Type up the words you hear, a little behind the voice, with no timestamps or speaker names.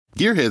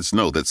Gearheads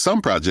know that some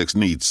projects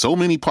need so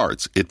many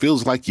parts, it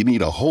feels like you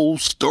need a whole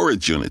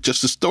storage unit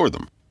just to store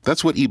them.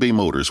 That's what eBay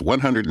Motors'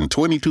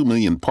 122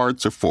 million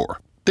parts are for.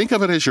 Think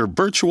of it as your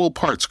virtual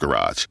parts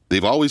garage.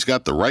 They've always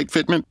got the right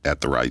fitment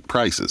at the right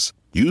prices.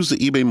 Use the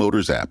eBay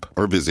Motors app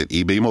or visit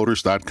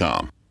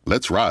ebaymotors.com.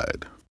 Let's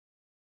ride.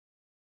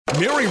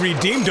 Mary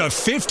redeemed a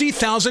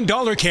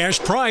 $50,000 cash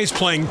prize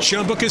playing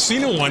Chumba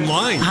Casino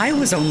online. I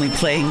was only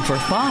playing for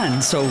fun,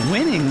 so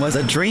winning was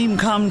a dream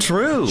come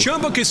true.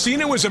 Chumba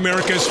Casino is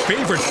America's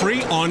favorite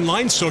free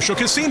online social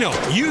casino.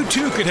 You,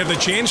 too, could have the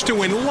chance to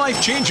win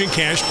life-changing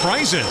cash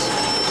prizes.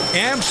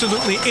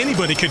 Absolutely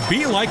anybody could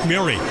be like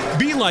Mary.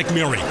 Be like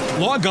Mary.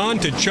 Log on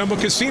to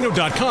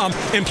ChumbaCasino.com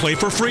and play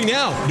for free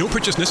now. No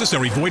purchase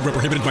necessary. Void where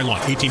prohibited by law.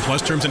 18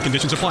 plus terms and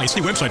conditions apply. See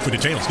website for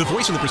details. The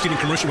voice in the preceding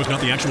commercial was not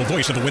the actual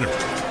voice of the winner.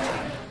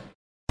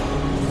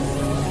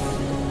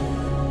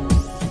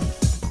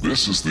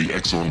 This is the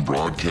X-Zone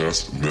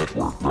Broadcast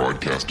Network,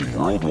 broadcasting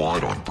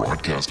worldwide on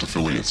broadcast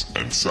affiliates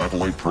and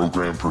satellite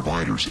program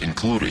providers,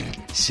 including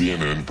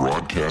CNN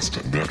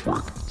Broadcast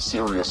Network,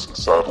 Sirius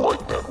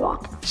Satellite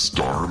Network,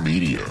 Star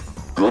Media,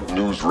 Good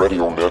News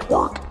Radio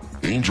Network,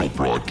 Angel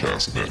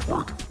Broadcast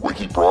Network,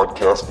 Wiki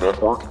Broadcast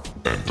Network,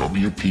 and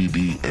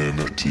WPBN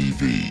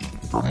TV.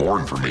 For more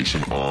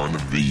information on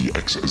the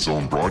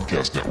X-Zone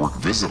Broadcast Network,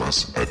 visit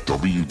us at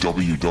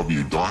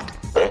www.xzbn.net.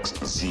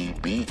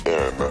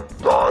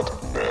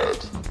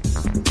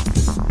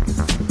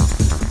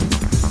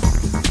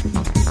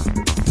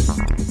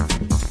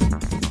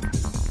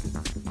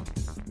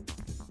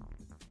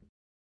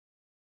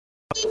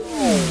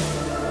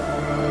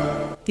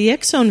 The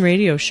X-Zone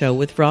Radio Show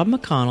with Rob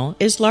McConnell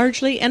is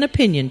largely an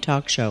opinion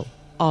talk show.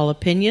 All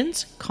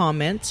opinions,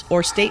 comments,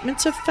 or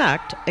statements of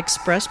fact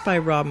expressed by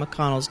Rob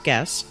McConnell's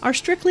guests are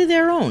strictly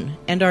their own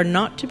and are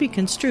not to be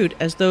construed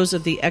as those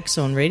of the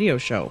X-Zone Radio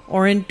Show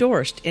or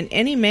endorsed in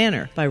any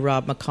manner by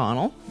Rob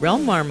McConnell,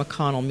 Relmar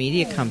McConnell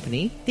Media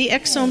Company, the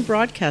X-Zone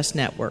Broadcast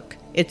Network,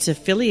 its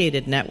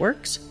affiliated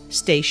networks,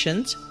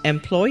 stations,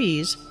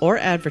 employees, or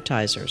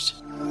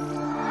advertisers.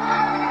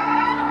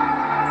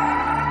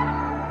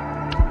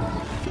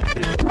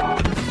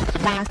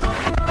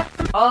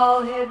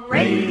 All Hit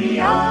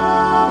Radio.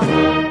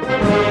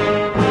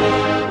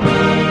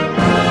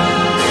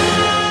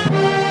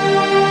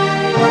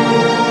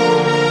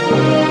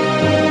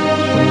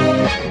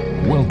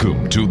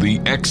 Welcome to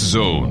the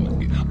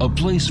X-Zone, a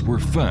place where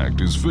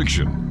fact is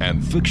fiction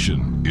and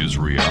fiction is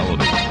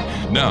reality.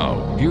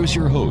 Now, here's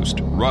your host,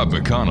 Rob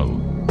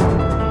McConnell.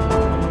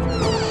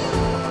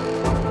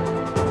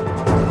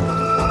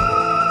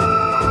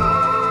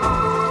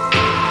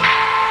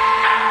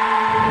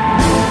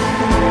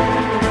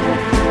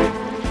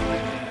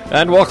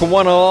 And welcome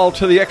one and all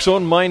to the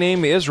X-Zone. My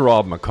name is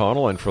Rob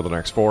McConnell, and for the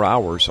next 4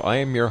 hours, I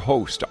am your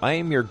host. I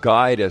am your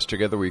guide as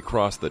together we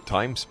cross the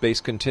time-space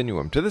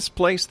continuum to this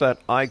place that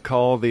I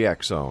call the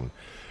X-Zone.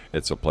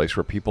 It's a place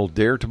where people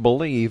dare to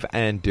believe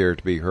and dare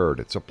to be heard.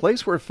 It's a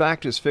place where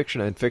fact is fiction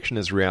and fiction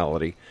is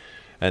reality.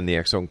 And the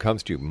X-Zone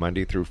comes to you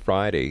Monday through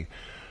Friday,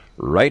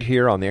 right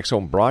here on the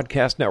X-Zone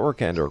Broadcast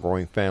Network and our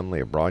growing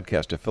family of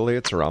broadcast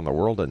affiliates around the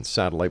world and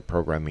satellite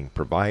programming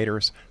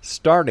providers,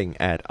 starting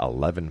at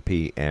 11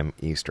 p.m.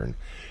 Eastern.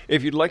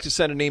 If you'd like to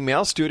send an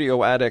email,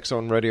 studio at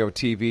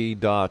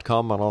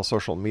xzoneradiotv.com, on all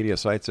social media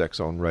sites,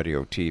 X-Zone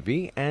Radio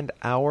TV, and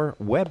our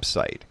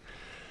website,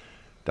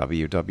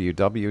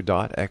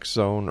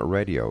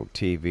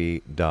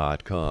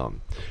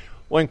 www.xzoneradiotv.com.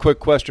 One quick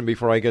question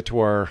before I get to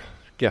our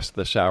guest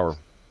this hour,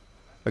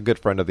 a good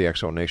friend of the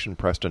X-Zone Nation,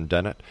 Preston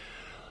Dennett.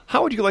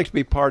 How would you like to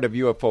be part of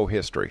UFO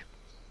history?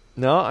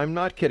 No, I'm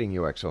not kidding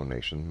you, X-Zone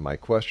Nation. My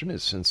question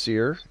is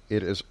sincere,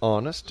 it is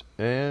honest,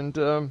 and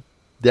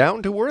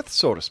down to earth,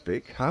 so to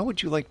speak. How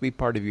would you like to be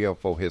part of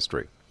UFO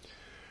history?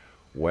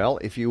 Well,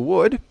 if you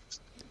would,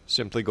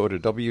 simply go to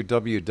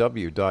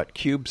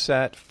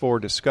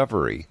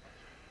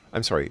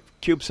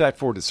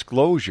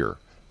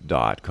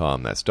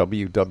CubeSat4Disclosure.com. That's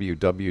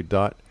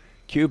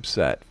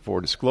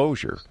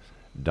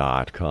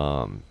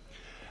www.CubeSat4Disclosure.com.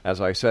 As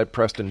I said,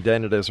 Preston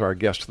Dennett is our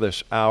guest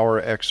this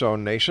hour,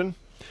 X-Zone Nation,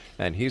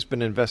 and he's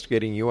been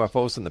investigating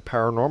UFOs and the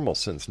paranormal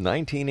since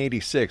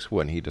 1986,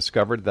 when he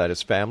discovered that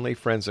his family,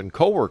 friends, and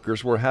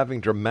coworkers were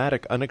having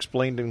dramatic,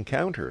 unexplained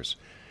encounters.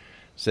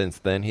 Since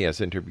then, he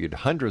has interviewed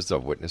hundreds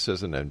of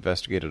witnesses and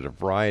investigated a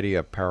variety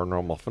of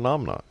paranormal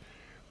phenomena.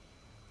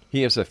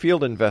 He is a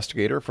field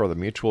investigator for the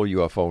Mutual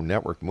UFO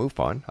Network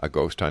MUFON, a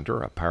ghost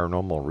hunter, a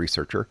paranormal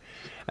researcher,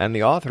 and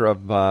the author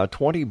of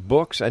 20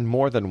 books and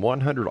more than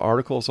 100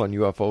 articles on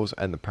UFOs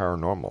and the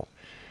paranormal.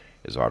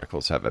 His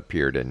articles have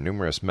appeared in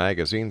numerous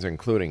magazines,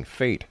 including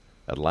Fate,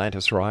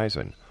 Atlantis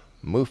Horizon,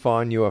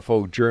 MUFON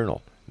UFO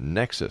Journal,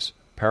 Nexus,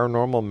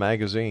 Paranormal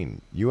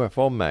Magazine,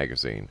 UFO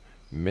Magazine,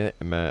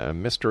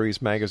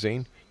 Mysteries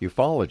Magazine,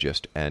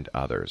 Ufologist, and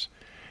others.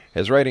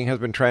 His writing has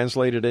been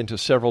translated into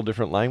several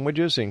different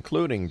languages,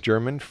 including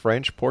German,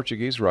 French,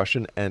 Portuguese,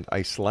 Russian, and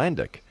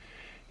Icelandic.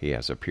 He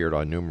has appeared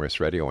on numerous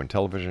radio and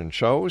television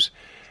shows,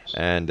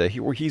 and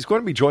he's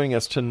going to be joining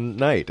us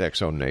tonight,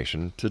 X-Zone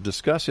Nation, to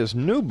discuss his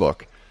new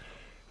book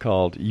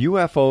called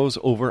UFOs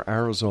over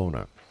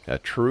Arizona, a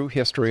true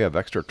history of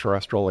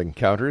extraterrestrial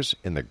encounters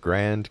in the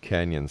Grand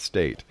Canyon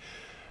State.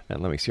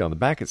 And let me see, on the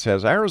back it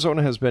says,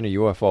 Arizona has been a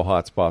UFO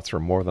hotspot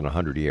for more than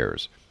 100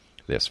 years.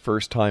 This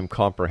first-time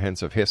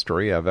comprehensive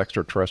history of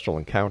extraterrestrial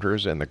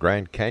encounters in the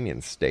Grand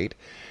Canyon State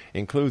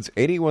includes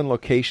 81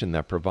 locations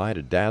that provide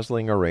a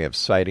dazzling array of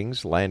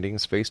sightings,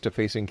 landings,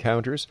 face-to-face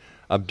encounters,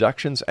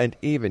 abductions, and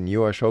even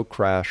UFO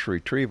crash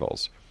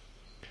retrievals.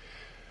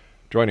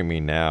 Joining me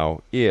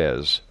now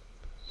is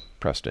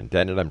Preston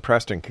Dennett. And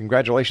Preston,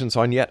 congratulations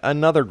on yet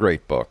another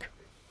great book.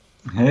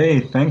 Hey,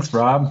 thanks,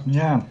 Rob.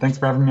 Yeah, thanks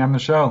for having me on the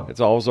show. It's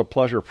always a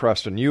pleasure,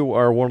 Preston. You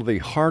are one of the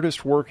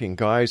hardest working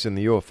guys in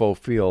the UFO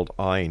field,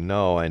 I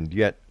know, and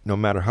yet no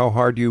matter how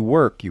hard you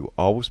work, you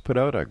always put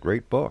out a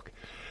great book.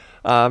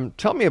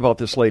 Tell me about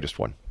this latest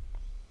one.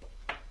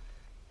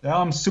 Yeah,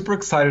 I'm super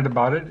excited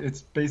about it.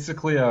 It's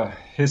basically a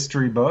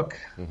history book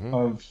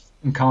of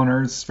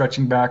encounters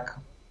stretching back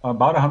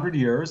about 100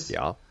 years.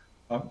 Yeah.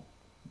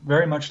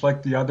 Very much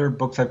like the other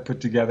books I've put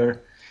together. And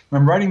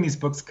I'm writing these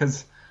books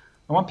because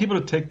I want people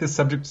to take this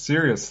subject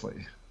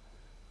seriously.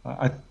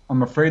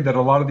 I'm afraid that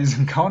a lot of these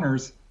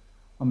encounters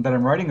that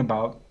I'm writing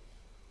about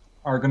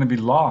are going to be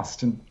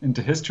lost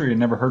into history and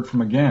never heard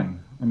from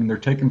again. I mean, they're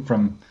taken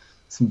from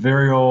some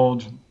very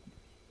old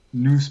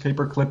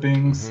newspaper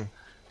clippings,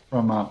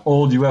 from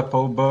old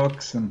UFO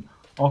books, and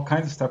all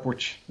kinds of stuff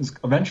which is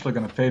eventually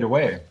going to fade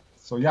away.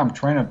 So yeah, I'm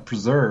trying to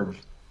preserve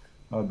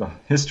the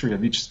history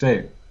of each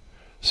state.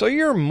 So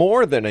you're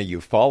more than a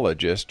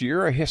ufologist,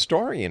 you're a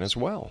historian as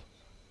well.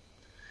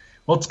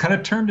 Well, it's kind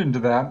of turned into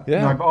that. Yeah.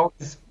 You know, I've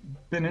always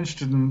been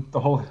interested in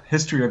the whole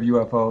history of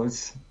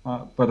UFOs.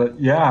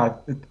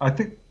 I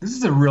think this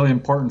is a really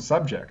important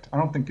subject. I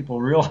don't think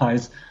people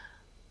realize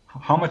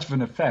how much of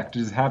an effect it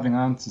is having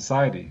on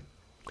society.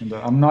 And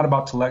I'm not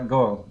about to let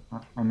go.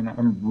 I mean,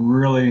 I'm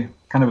really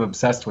kind of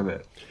obsessed with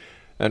it.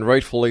 And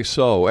rightfully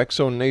so.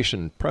 X-Zone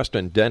Nation,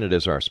 Preston Dennett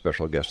is our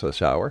special guest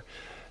this hour.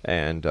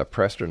 And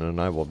Preston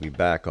and I will be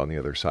back on the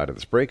other side of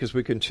this break as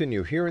we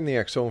continue here in the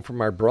X-Zone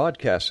from our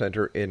broadcast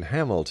center in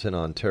Hamilton,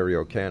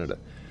 Ontario, Canada.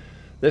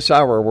 This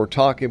hour we're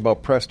talking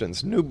about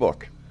Preston's new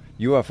book,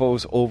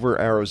 UFOs over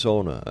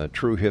Arizona, a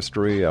true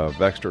history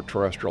of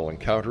extraterrestrial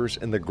encounters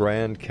in the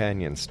Grand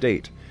Canyon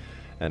State.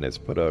 And it's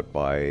put out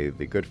by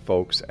the good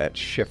folks at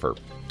Schiffer.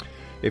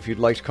 If you'd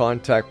like to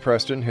contact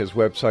Preston, his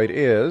website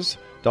is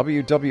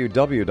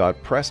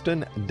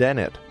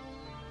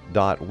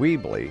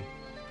www.prestondennett.weebly.com.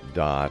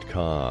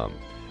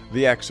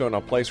 The X-Zone,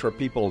 a place where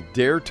people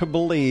dare to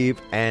believe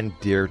and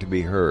dare to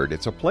be heard.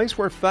 It's a place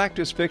where fact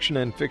is fiction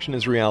and fiction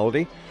is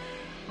reality.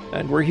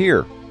 And we're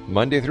here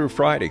Monday through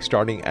Friday,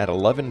 starting at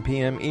 11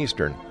 p.m.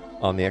 Eastern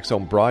on the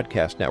X-Zone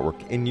Broadcast Network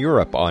in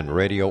Europe on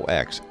Radio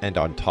X and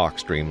on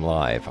TalkStream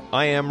Live.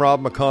 I am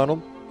Rob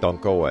McConnell.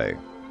 Don't go away.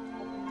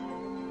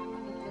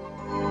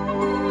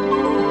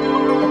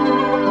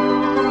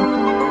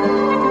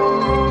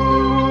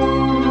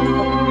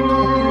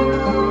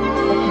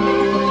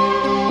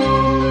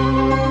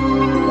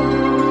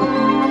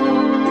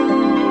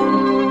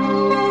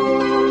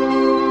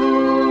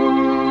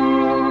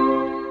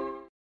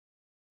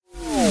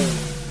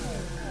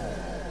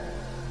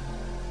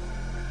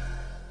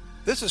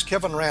 This is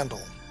Kevin Randall.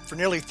 For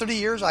nearly 30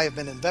 years, I have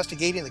been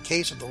investigating the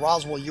case of the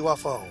Roswell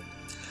UFO.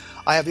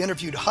 I have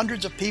interviewed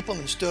hundreds of people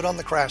and stood on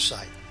the crash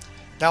site.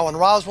 Now in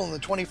Roswell in the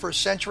 21st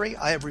century,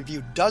 I have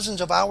reviewed dozens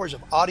of hours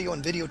of audio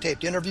and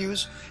videotaped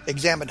interviews,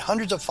 examined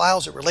hundreds of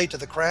files that relate to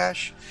the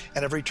crash,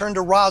 and have returned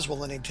to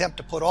Roswell in an attempt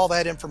to put all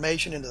that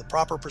information into the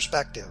proper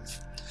perspective.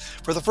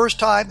 For the first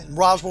time in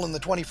Roswell in the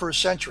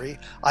 21st century,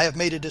 I have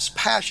made a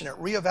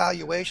dispassionate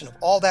reevaluation of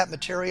all that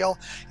material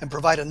and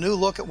provide a new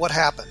look at what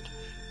happened.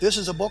 This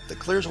is a book that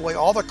clears away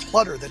all the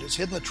clutter that has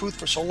hidden the truth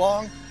for so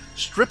long,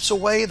 strips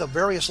away the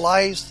various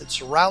lies that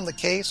surround the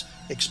case,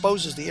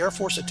 exposes the Air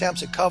Force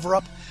attempts at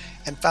cover-up,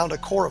 and found a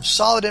core of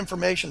solid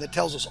information that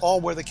tells us all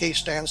where the case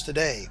stands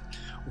today.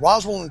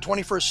 Roswell in the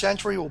 21st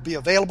century will be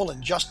available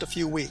in just a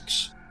few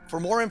weeks. For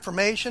more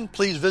information,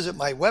 please visit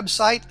my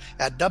website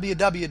at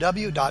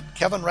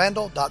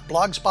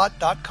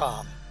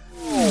www.kevinrandall.blogspot.com.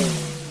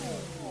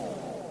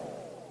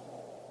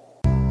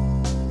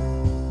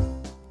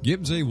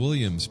 Gibbs A.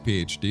 Williams,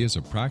 Ph.D., is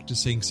a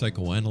practicing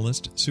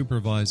psychoanalyst,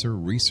 supervisor,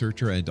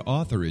 researcher, and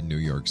author in New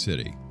York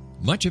City.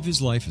 Much of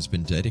his life has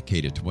been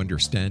dedicated to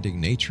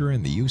understanding nature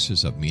and the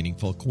uses of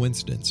meaningful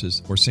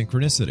coincidences or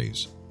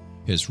synchronicities.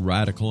 His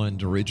radical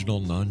and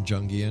original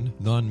non-Jungian,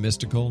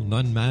 non-mystical,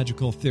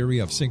 non-magical theory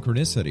of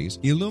synchronicities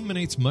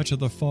illuminates much of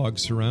the fog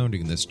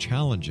surrounding this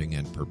challenging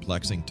and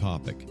perplexing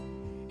topic.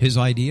 His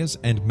ideas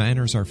and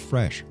manners are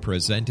fresh,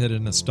 presented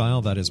in a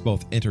style that is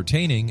both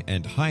entertaining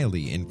and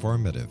highly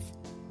informative.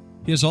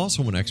 He is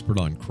also an expert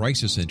on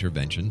crisis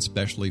intervention,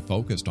 specially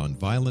focused on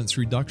violence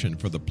reduction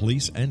for the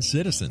police and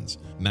citizens,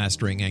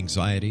 mastering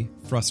anxiety,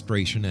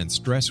 frustration, and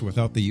stress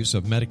without the use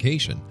of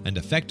medication, and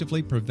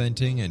effectively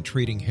preventing and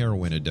treating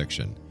heroin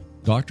addiction.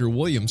 Dr.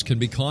 Williams can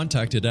be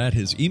contacted at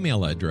his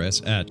email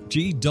address at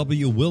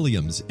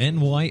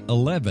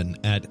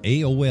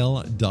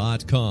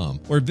gwwilliamsny11@aol.com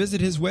or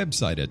visit his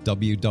website at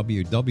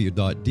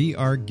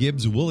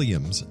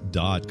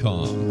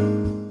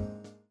www.drgibbswilliams.com.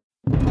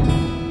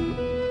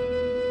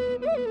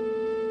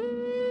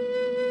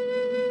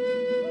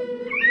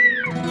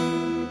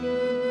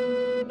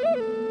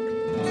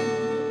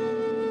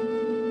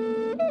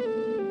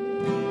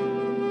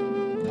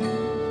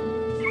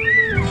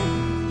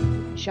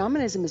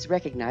 Shamanism is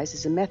recognized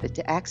as a method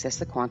to access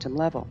the quantum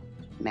level.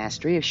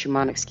 Mastery of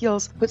shamanic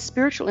skills puts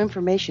spiritual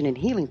information and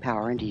healing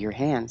power into your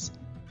hands.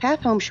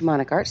 Path Home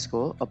Shamanic Art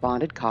School, a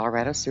bonded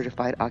Colorado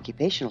certified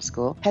occupational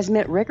school, has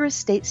met rigorous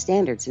state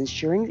standards,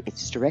 ensuring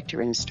its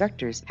director and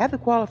instructors have the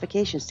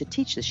qualifications to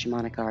teach the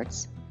shamanic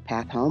arts.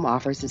 Path Home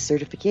offers its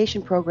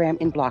certification program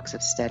in blocks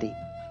of study.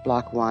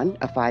 Block 1,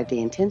 a 5-day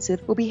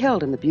intensive, will be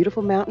held in the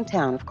beautiful mountain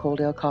town of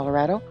Coaldale,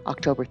 Colorado,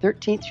 October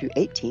 13th through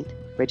 18th.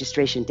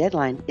 Registration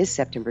deadline is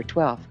September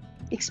 12th.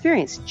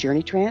 Experience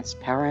journey trance,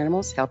 power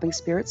animals, helping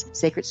spirits,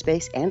 sacred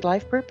space, and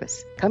life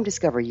purpose. Come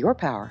discover your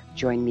power.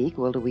 Join me,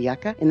 Gwilda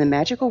Wiyaka, in the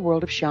magical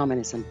world of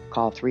shamanism.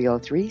 Call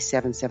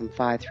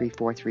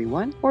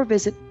 303-775-3431 or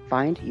visit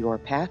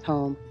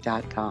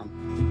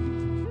findyourpathhome.com.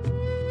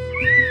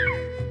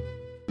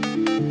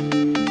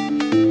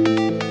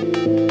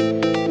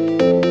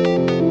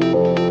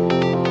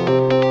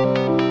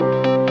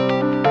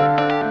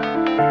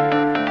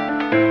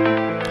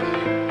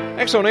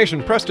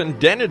 Exonation, Preston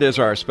Dennett is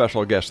our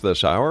special guest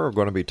this hour. We're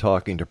going to be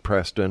talking to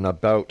Preston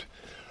about,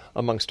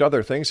 amongst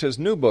other things, his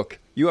new book,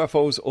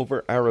 UFOs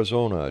Over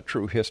Arizona, A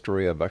True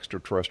History of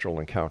Extraterrestrial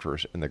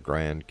Encounters in the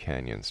Grand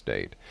Canyon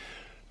State.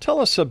 Tell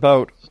us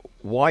about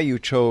why you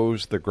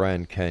chose the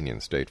Grand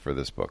Canyon State for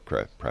this book,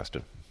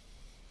 Preston.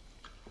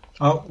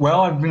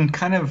 Well, I've been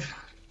kind of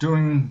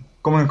going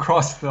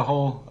across the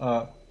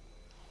whole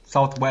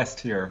Southwest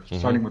here,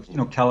 starting with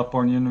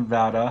California,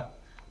 Nevada.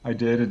 I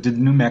did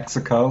New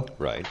Mexico.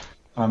 Right.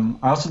 I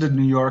also did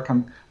New York.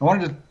 I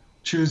wanted to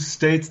choose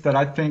states that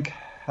I think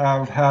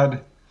have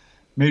had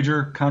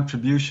major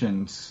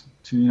contributions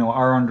to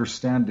our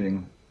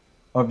understanding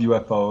of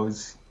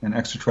UFOs and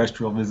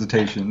extraterrestrial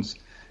visitations.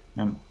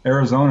 And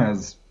Arizona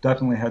has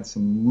definitely had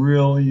some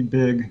really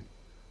big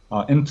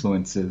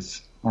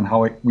influences on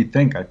how we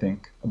think,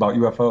 about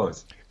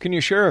UFOs. Can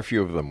you share a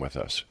few of them with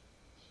us?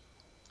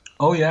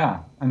 Oh,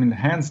 yeah. I mean,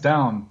 hands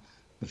down,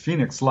 the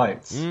Phoenix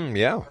Lights.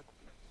 Yeah.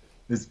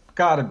 It's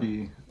got to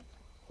be,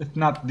 if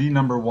not the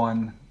number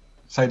one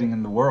sighting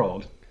in the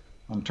world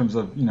in terms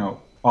of,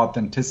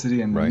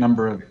 authenticity and the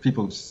number of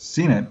people who've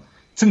seen it.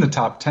 It's in the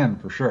top 10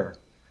 for sure.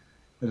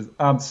 It is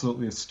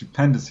absolutely a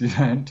stupendous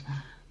event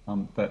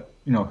that,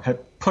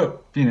 had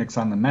put Phoenix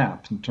on the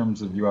map in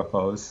terms of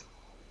UFOs.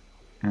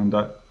 And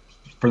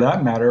for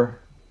that matter,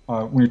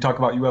 when you talk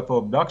about UFO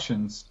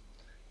abductions,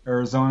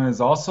 Arizona is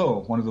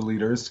also one of the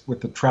leaders with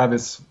the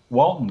Travis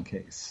Walton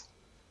case,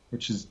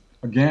 which is,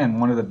 again,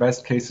 one of the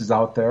best cases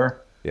out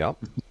there. Yeah.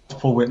 With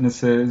multiple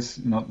witnesses,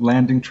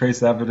 landing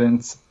trace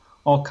evidence,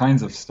 all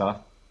kinds of stuff.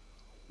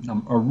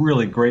 A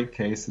really great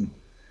case. And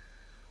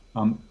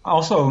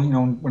also,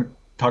 when we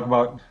talk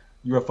about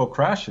UFO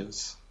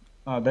crashes,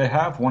 they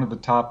have one of the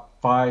top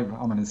 5,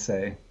 I'm going to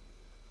say,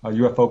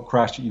 UFO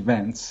crash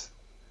events.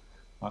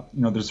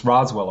 There's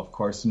Roswell, of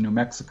course, in New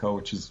Mexico,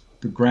 which is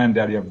the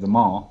granddaddy of them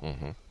all.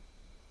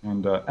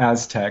 And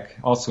Aztec,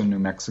 also in New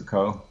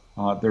Mexico.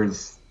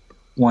 There's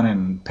one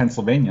in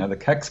Pennsylvania, the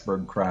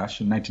Kecksburg crash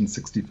in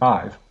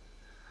 1965.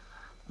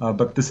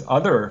 But this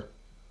other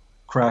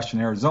crash in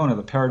Arizona,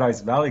 the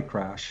Paradise Valley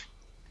crash,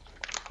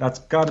 that's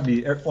got to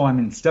be,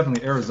 it's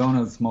definitely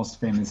Arizona's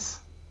most famous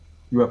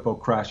UFO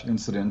crash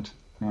incident,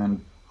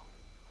 and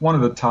one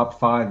of the top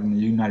 5 in the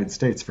United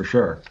States for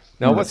sure.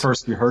 Now, what's the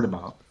first we heard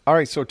about? All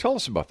right, so tell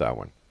us about that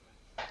one.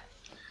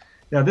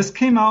 Yeah, this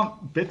came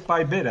out bit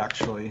by bit,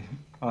 actually.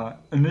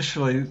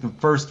 Initially, the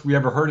first we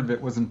ever heard of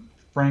it was in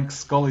Frank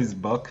Scully's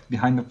book,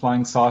 Behind the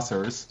Flying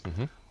Saucers,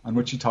 on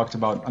which he talked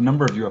about a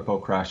number of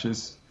UFO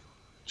crashes.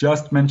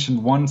 Just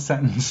mentioned one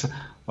sentence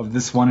of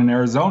this one in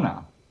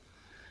Arizona.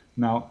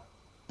 Now,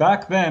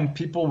 back then,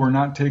 people were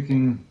not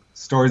taking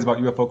stories about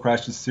UFO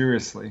crashes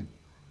seriously.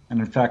 And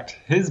in fact,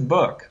 his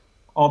book,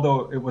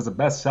 although it was a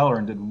bestseller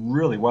and did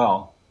really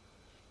well,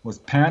 was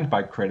panned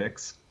by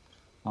critics.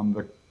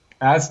 The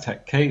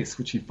Aztec case,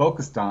 which he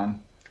focused on,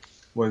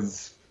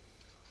 was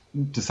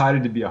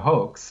decided to be a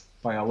hoax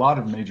by a lot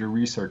of major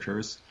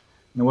researchers.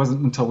 And it wasn't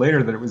until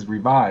later that it was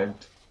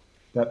revived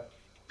that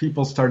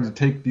people started to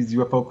take these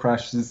UFO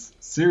crashes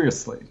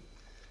seriously.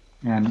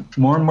 And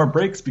more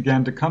breaks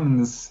began to come in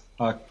this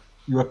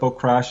UFO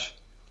crash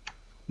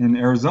in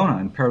Arizona,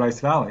 in Paradise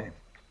Valley.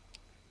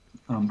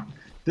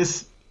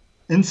 This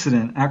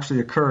incident actually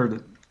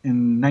occurred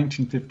in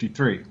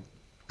 1953,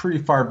 pretty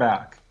far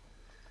back.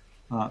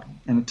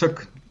 And it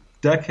took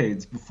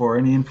decades before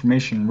any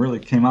information really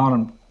came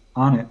out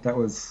on it that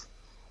was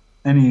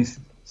any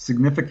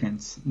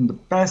significance. And the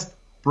best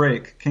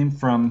break came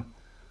from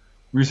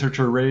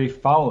researcher Ray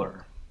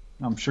Fowler.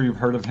 I'm sure you've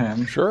heard of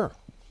him. Sure.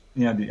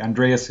 Yeah, the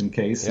Andreasen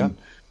case. Yeah.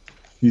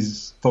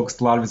 He's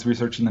focused a lot of his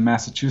research in the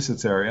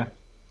Massachusetts area.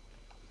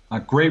 A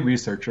great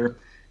researcher.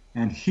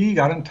 And he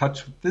got in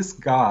touch with this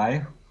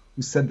guy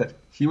who said that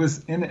he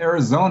was in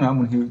Arizona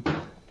when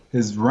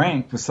his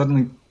rank was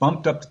suddenly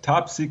bumped up to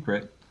top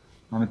secret.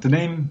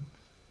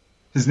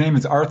 His name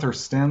is Arthur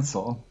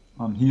Stansel.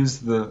 He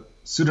used the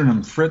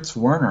pseudonym Fritz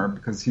Werner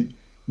because he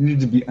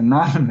needed to be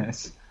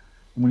anonymous.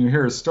 And when you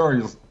hear his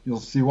story, you'll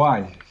see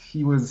why.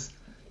 He was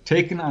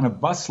taken on a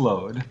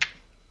busload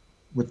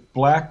with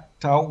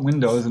blacked out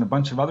windows and a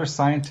bunch of other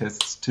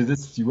scientists to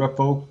this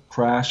UFO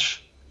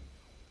crash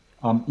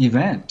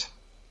event.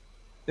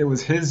 It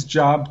was his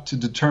job to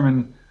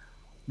determine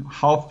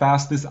how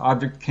fast this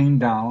object came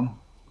down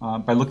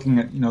by looking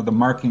at the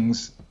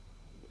markings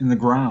in the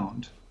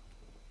ground,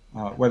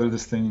 whether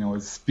this thing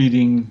was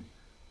speeding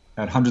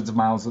at hundreds of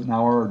miles an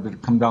hour or did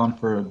it come down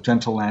for a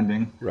gentle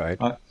landing. Right.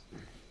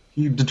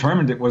 He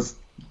determined it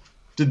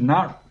did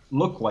not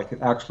look like it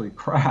actually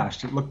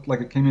crashed. It looked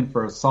like it came in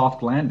for a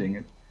soft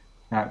landing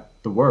at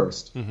the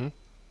worst. Mm-hmm.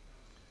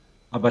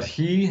 But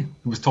he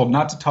was told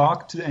not to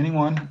talk to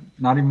anyone,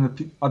 not even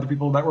the other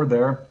people that were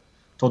there,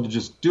 told to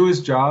just do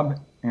his job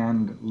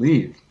and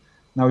leave.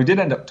 Now, he did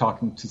end up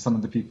talking to some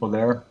of the people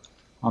there.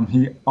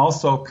 He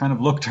also kind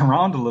of looked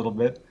around a little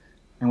bit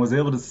and was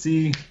able to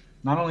see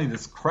not only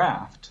this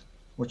craft,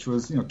 which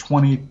was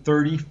 20,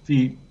 30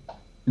 feet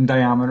in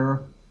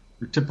diameter,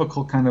 your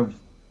typical kind of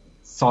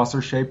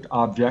saucer-shaped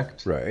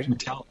object, right,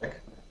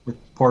 metallic with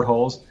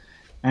portholes,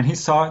 and he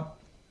saw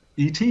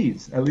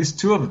ETs, at least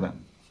two of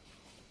them.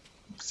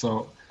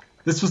 So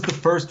this was the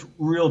first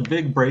real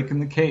big break in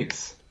the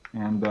case.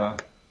 And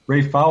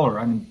Ray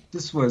Fowler,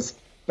 this was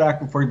back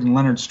before even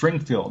Leonard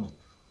Stringfield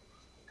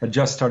had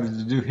just started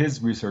to do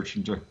his research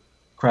into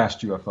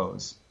crashed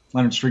UFOs.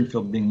 Leonard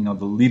Stringfield being, the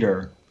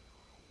leader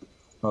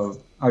of,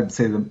 I'd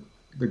say,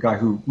 the guy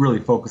who really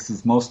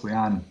focuses mostly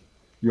on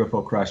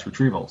UFO crash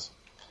retrievals.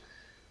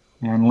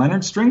 And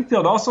Leonard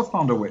Stringfield also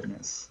found a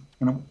witness.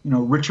 And,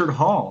 Richard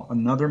Hall,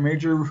 another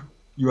major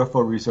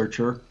UFO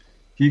researcher,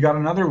 he got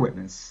another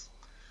witness.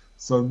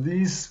 So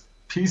these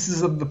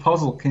pieces of the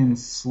puzzle came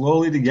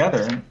slowly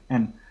together,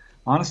 and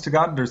honest to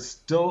God, there's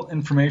still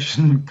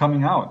information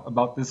coming out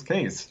about this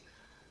case.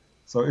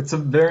 So it's a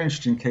very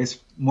interesting case.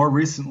 More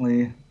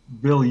recently,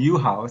 Bill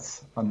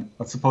Uhouse,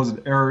 a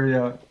supposed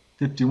Area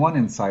 51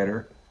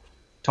 insider,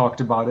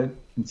 talked about it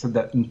and said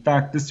that, in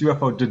fact, this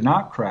UFO did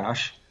not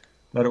crash,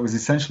 that it was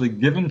essentially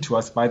given to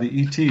us by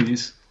the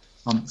ETs,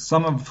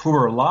 some of who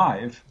are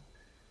alive,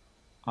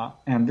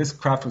 and this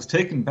craft was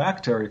taken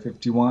back to Area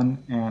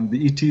 51, and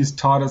the ETs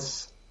taught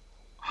us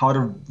how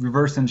to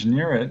reverse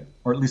engineer it,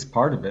 or at least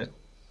part of it.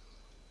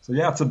 So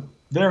yeah, it's a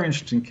very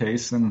interesting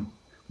case, and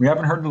we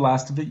haven't heard the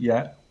last of it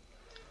yet.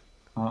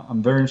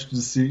 I'm very interested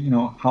to see,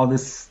 how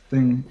this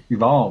thing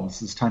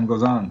evolves as time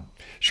goes on.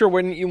 Sure.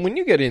 When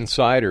you get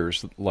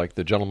insiders like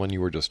the gentleman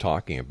you were just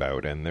talking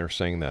about, and they're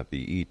saying that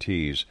the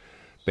ETs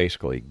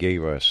basically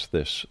gave us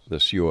this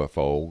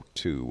UFO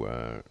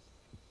to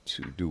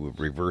do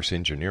reverse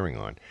engineering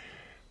on,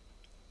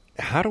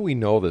 how do we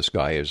know this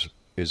guy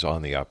is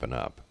on the up and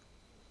up?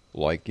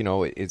 Like,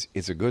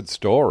 it's a good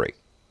story,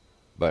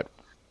 but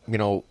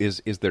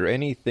is there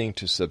anything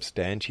to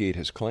substantiate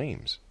his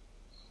claims?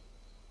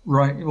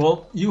 Right.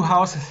 Well,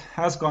 Uhouse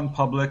has gone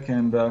public,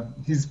 and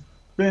has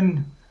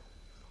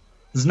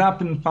not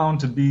been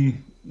found to be,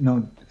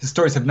 his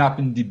stories have not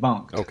been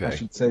debunked, okay, I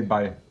should say,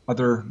 by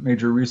other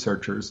major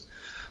researchers.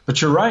 But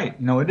you're right.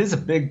 It is a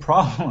big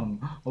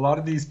problem. A lot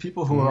of these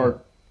people who are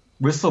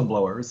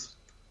whistleblowers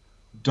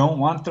don't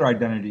want their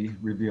identity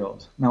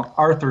revealed. Now,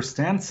 Arthur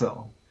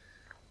Stansel,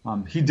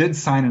 he did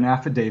sign an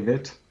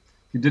affidavit.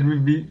 He did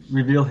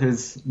reveal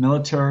his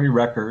military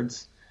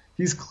records.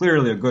 He's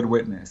clearly a good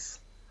witness.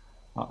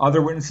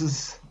 Other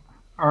witnesses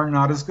are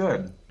not as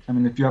good.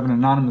 If you have an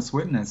anonymous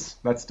witness,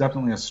 that's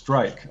definitely a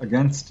strike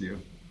against you.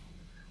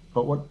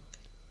 But what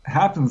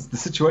happens, the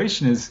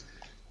situation is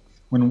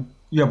when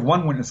you have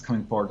one witness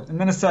coming forward,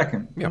 and then a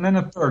second, and then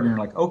a third, and you're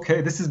like,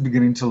 okay, this is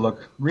beginning to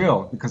look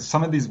real, because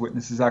some of these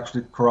witnesses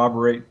actually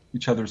corroborate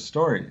each other's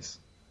stories.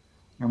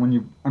 And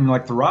when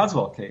like the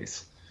Roswell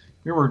case,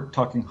 we were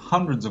talking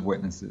hundreds of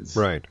witnesses.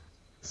 Right.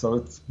 So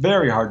it's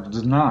very hard to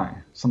deny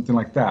something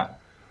like that.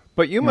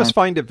 But you must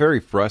find it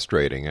very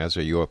frustrating as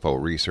a UFO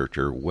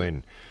researcher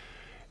when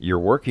you're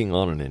working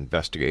on an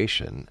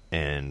investigation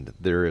and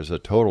there is a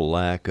total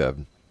lack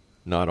of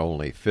not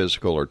only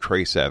physical or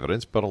trace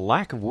evidence, but a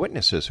lack of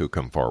witnesses who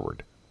come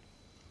forward.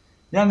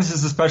 Yeah, and this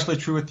is especially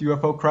true with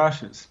UFO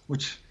crashes,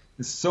 which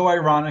is so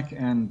ironic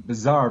and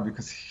bizarre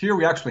because here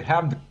we actually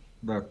have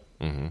the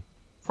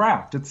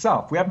craft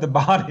itself. We have the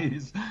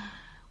bodies.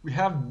 We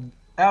have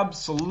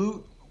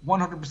absolute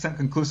 100%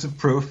 conclusive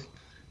proof.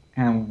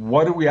 And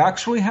what do we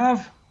actually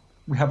have?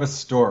 We have a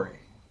story.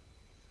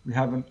 We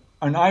have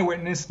an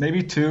eyewitness,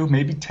 maybe 2,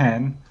 maybe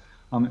 10.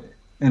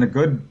 In a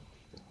good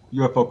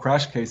UFO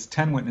crash case,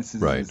 10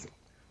 witnesses is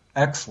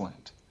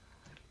excellent.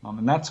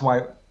 And that's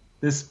why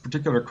this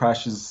particular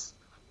crash is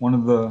one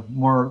of the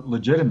more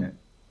legitimate.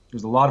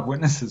 There's a lot of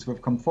witnesses who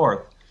have come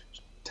forth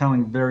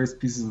telling various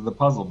pieces of the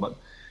puzzle. But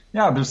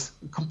yeah, there's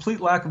a complete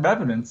lack of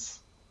evidence,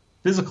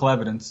 physical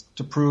evidence,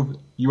 to prove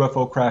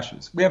UFO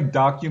crashes. We have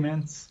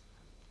documents,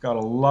 got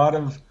a lot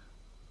of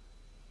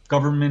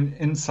government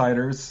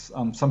insiders,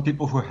 some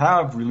people who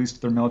have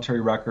released their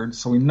military records,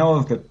 so we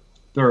know that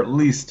they're at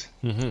least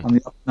on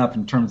the up and up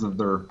in terms of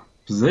their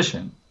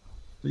position.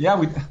 But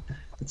yeah,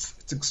 it's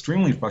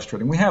extremely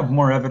frustrating. We have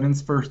more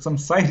evidence for some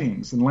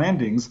sightings and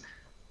landings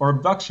or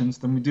abductions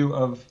than we do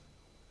of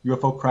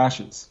UFO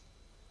crashes.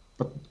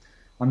 But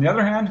on the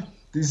other hand,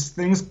 these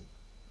things,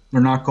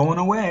 they're not going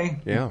away.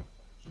 Yeah.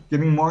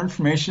 Getting more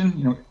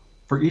information,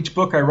 for each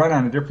book I write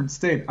on a different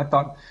state, I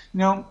thought,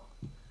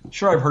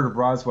 sure, I've heard of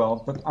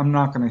Roswell, but I'm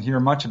not going to hear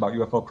much about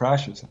UFO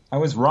crashes. I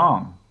was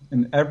wrong.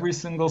 In every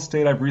single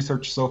state I've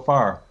researched so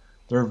far,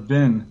 there have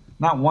been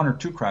not one or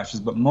two crashes,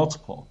 but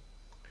multiple.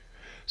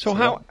 So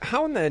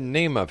how in the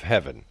name of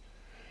heaven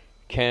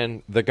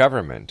can the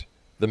government,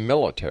 the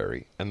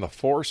military, and the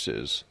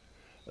forces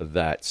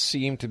that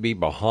seem to be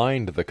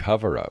behind the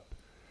cover-up,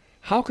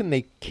 how can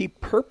they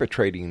keep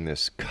perpetrating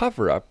this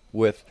cover-up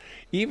with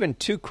even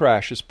 2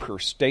 crashes per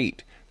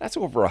state? That's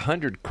over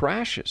 100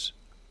 crashes.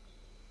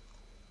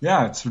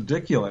 Yeah, it's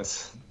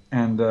ridiculous.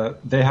 And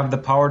they have the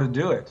power to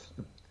do it.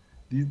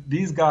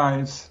 These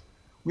guys,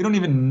 we don't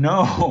even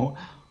know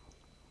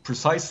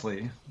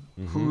precisely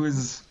who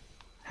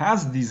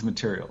has these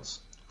materials,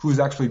 who's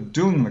actually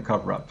doing the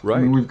cover-up. Right.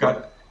 I mean, we've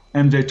got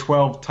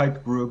MJ-12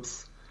 type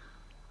groups.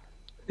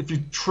 If you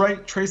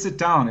trace it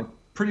down, it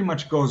pretty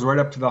much goes right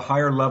up to the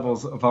higher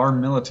levels of our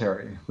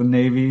military, the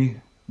Navy,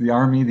 the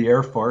Army, the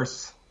Air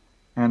Force,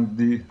 and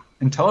the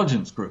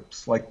intelligence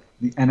groups like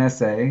the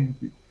NSA,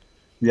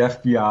 the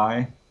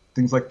FBI,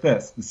 things like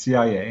this, the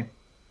CIA.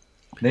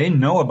 They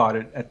know about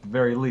it at the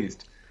very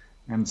least.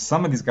 And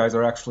some of these guys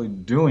are actually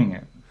doing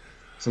it.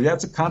 So yeah,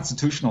 it's a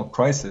constitutional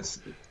crisis.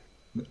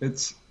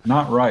 It's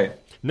not right.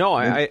 No,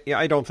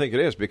 I don't think it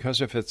is,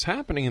 because if it's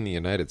happening in the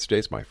United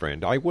States, my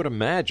friend, I would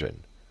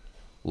imagine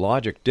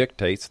logic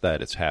dictates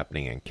that it's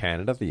happening in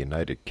Canada, the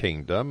United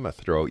Kingdom,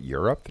 throughout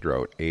Europe,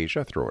 throughout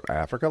Asia, throughout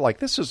Africa. Like,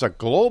 this is a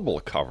global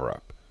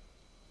cover-up.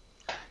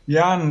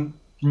 Yeah, and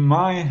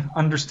my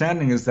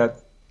understanding is that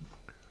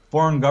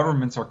foreign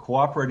governments are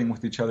cooperating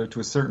with each other to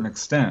a certain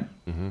extent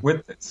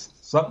with this.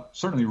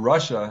 Certainly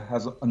Russia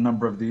has a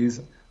number of these.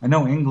 I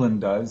know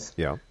England does.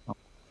 Yeah.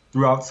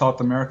 Throughout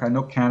South America, I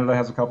know Canada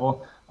has a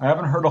couple. I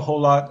haven't heard a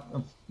whole lot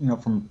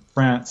of, from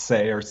France,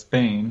 say, or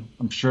Spain.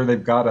 I'm sure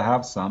they've got to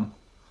have some.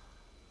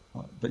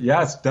 But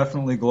yeah, it's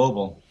definitely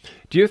global.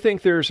 Do you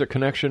think there's a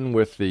connection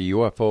with the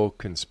UFO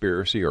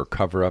conspiracy or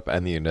cover-up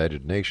and the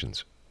United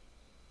Nations?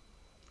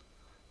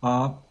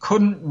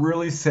 Couldn't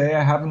really say.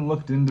 I haven't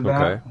looked into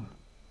that.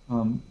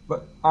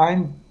 But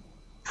I'm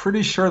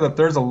pretty sure that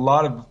there's a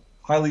lot of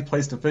highly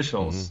placed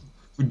officials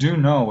who do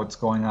know what's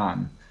going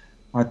on.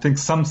 I think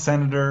some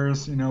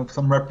senators,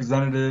 some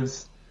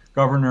representatives,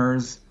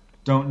 governors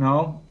don't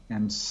know,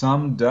 and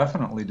some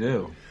definitely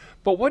do.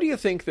 But what do you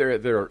think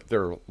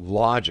their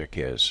logic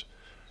is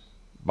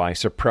by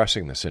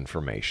suppressing this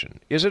information?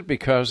 Is it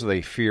because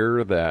they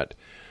fear that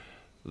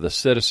the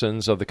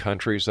citizens of the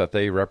countries that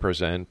they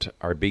represent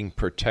are being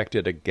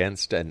protected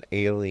against an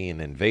alien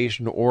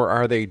invasion, or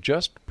are they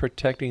just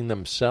protecting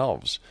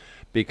themselves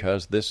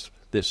because this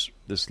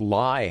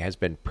lie has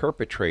been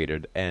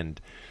perpetrated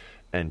and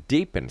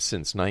deepened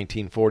since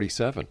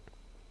 1947?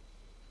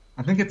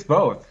 I think it's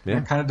both. Yeah.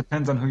 It kind of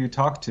depends on who you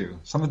talk to.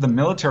 Some of the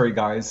military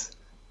guys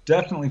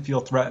definitely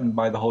feel threatened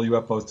by the whole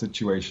UFO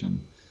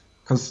situation.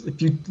 Because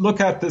if you look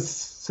at this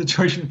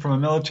situation from a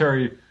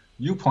military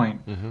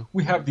viewpoint,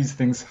 we have these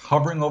things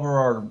hovering over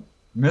our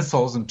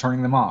missiles and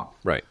turning them off.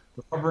 Right.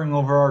 They're hovering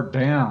over our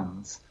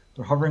dams.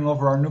 They're hovering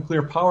over our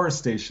nuclear power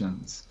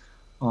stations,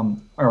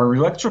 our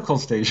electrical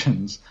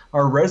stations,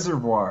 our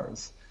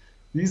reservoirs.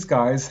 These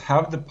guys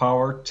have the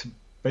power to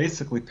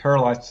basically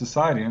paralyze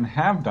society and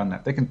have done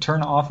that. They can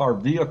turn off our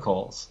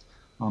vehicles.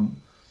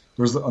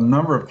 There's a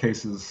number of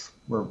cases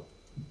where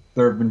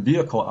there have been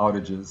vehicle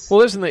outages.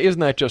 Well, isn't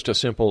that just a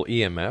simple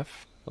EMF,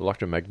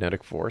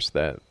 electromagnetic force,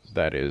 that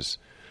is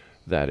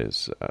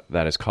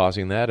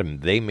causing that?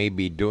 And they may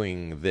be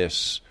doing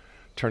this,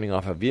 turning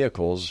off of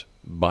vehicles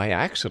by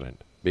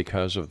accident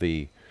because of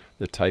the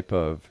type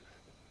of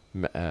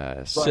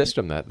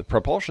system, the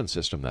propulsion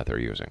system that they're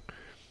using.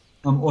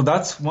 Well,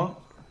 that's what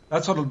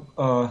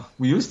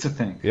we used to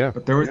think. Yeah.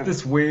 But there was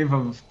this wave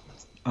of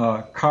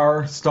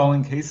car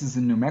stalling cases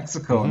in New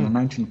Mexico in the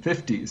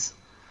 1950s,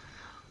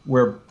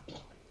 where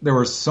there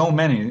were so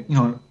many.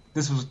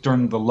 This was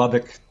during the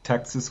Lubbock,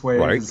 Texas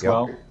wave as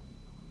well.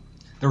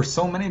 There were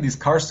so many of these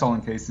car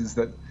stalling cases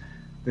that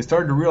they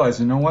started to realize,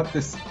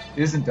 this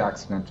isn't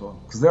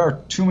accidental, because there are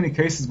too many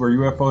cases where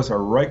UFOs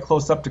are right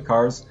close up to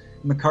cars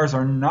and the cars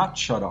are not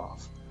shut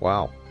off.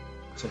 Wow.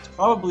 So it's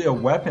probably a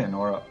weapon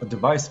or a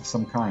device of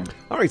some kind.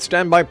 All right,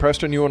 stand by,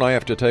 Preston. You and I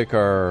have to take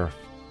our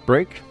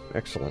break.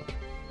 Excellent.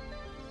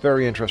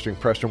 Very interesting,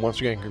 Preston. Once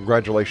again,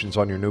 congratulations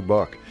on your new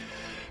book.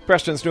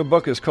 Preston's new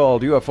book is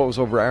called UFOs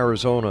Over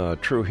Arizona, A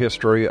True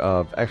History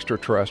of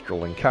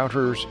Extraterrestrial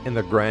Encounters in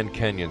the Grand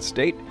Canyon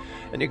State.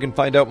 And you can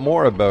find out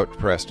more about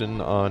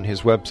Preston on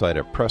his website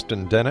at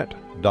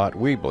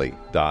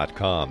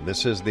prestondennett.weebly.com.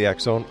 This is the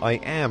X Zone. I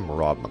am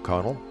Rob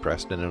McConnell.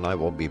 Preston and I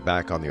will be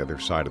back on the other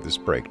side of this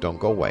break. Don't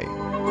go away.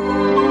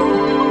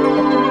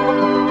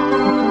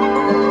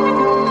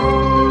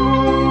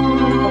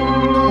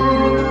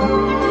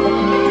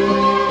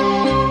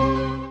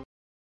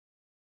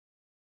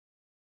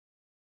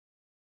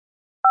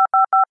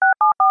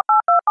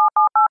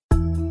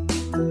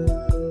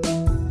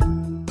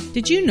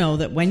 Did you know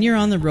that when you're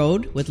on the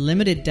road with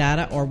limited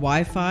data or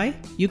Wi-Fi,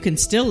 you can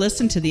still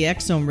listen to the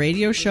X Zone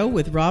radio show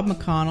with Rob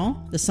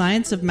McConnell, The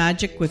Science of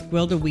Magic with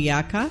Gwilda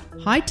Wiyaka,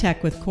 High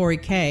Tech with Corey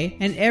Kay,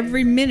 and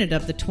every minute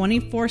of the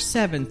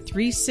 24/7,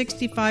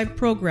 365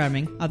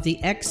 programming of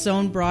the X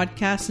Zone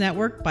Broadcast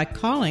Network by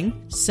calling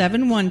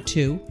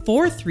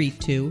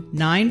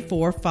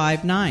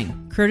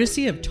 712-432-9459,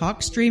 courtesy of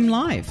TalkStream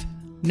Live.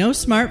 No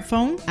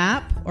smartphone,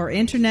 app, or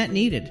internet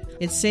needed.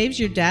 It saves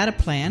your data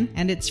plan,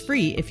 and it's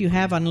free if you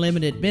have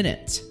unlimited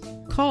minutes.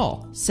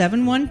 Call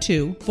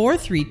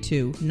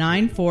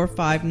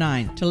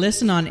 712-432-9459 to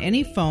listen on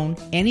any phone,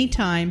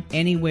 anytime,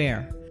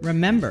 anywhere.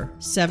 Remember,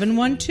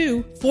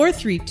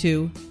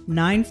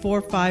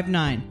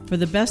 712-432-9459 for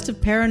the best of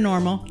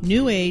paranormal,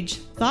 new age,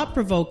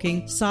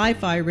 thought-provoking,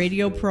 sci-fi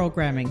radio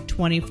programming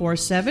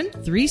 24/7,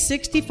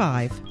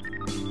 365.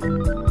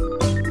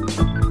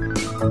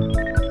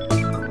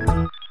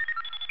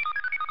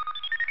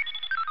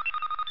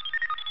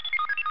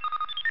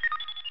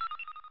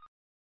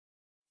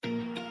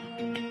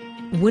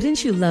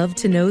 Wouldn't you love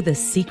to know the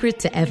secret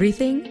to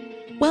everything?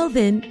 Well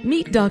then,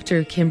 meet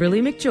Dr.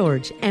 Kimberly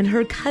McGeorge and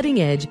her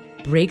cutting-edge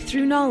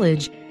breakthrough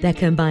knowledge that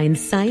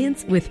combines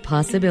science with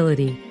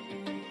possibility.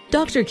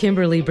 Dr.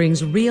 Kimberly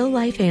brings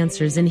real-life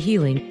answers and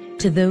healing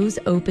to those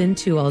open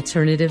to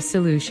alternative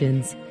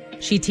solutions.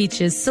 She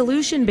teaches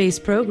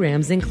solution-based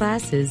programs and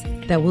classes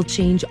that will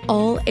change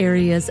all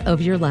areas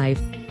of your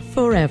life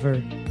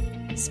forever.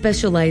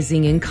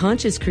 Specializing in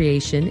conscious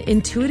creation,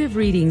 intuitive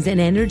readings, and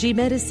energy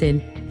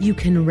medicine, you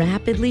can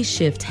rapidly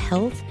shift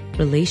health,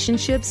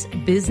 relationships,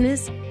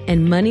 business,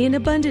 and money and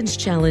abundance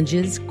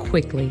challenges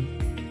quickly.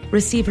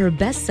 Receive her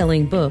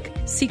best-selling book,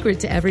 Secret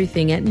to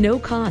Everything, at no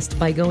cost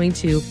by going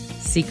to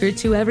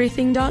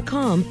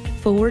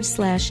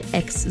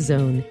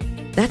secrettoeverything.com/X-Zone.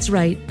 That's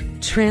right,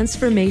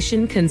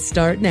 transformation can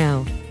start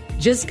now.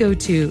 Just go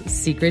to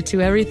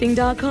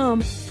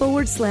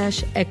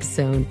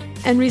secrettoeverything.com/X-Zone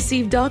and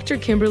receive Dr.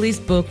 Kimberly's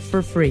book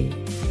for free.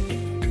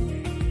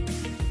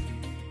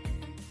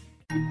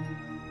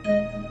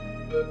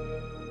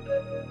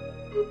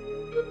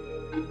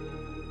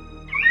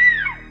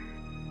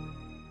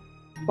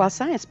 While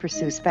science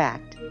pursues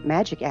fact,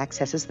 magic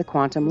accesses the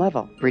quantum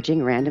level,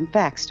 bridging random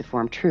facts to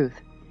form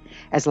truth.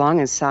 As long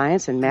as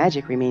science and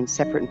magic remain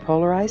separate and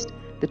polarized,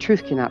 the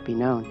truth cannot be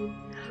known.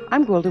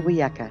 I'm Gwilda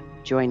Wiyaka.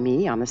 Join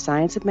me on the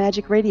Science of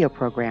Magic radio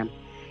program,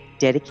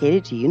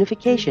 dedicated to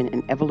unification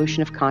and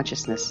evolution of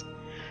consciousness.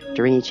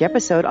 During each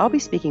episode, I'll be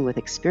speaking with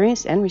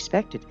experienced and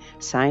respected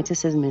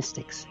scientists and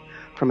mystics.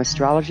 From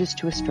astrologers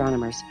to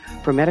astronomers,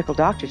 from medical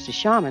doctors to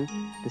shaman,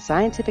 the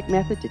scientific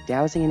method to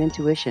dowsing and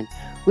intuition,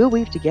 we'll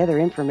weave together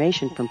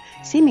information from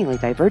seemingly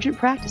divergent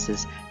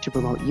practices to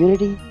promote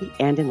unity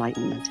and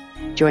enlightenment.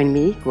 Join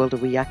me, Gwilda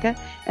Wiyaka,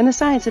 and the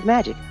Science of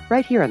Magic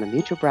right here on the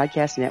Mutual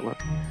Broadcast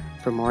Network.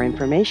 For more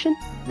information,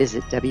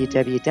 visit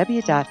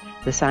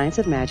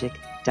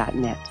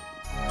www.thescienceofmagic.net.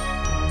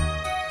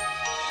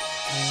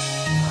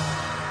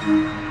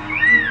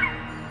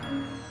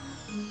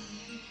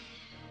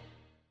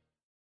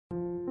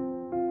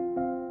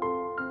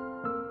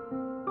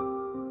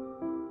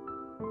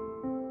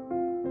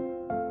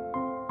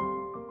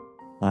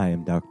 I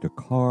am Dr.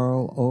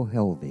 Carl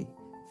O'Helvey,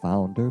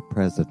 founder,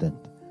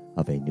 president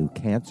of a new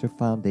cancer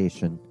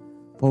foundation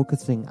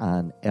focusing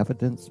on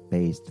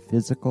evidence-based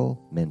physical,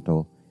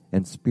 mental,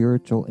 and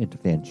spiritual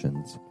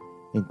interventions,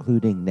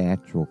 including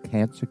natural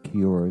cancer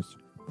cures,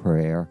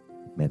 prayer,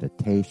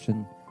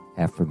 meditation,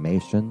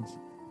 affirmations,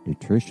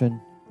 nutrition,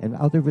 and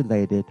other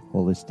related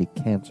holistic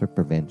cancer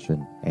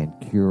prevention and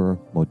cure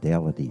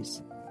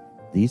modalities.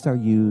 These are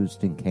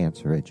used in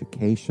cancer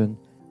education,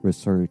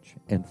 research,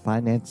 and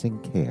financing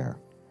care.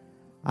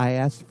 I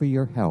ask for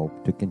your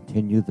help to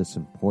continue this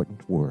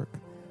important work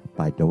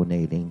by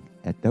donating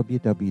at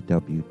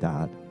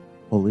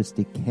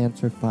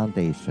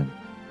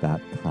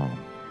www.holisticcancerfoundation.com.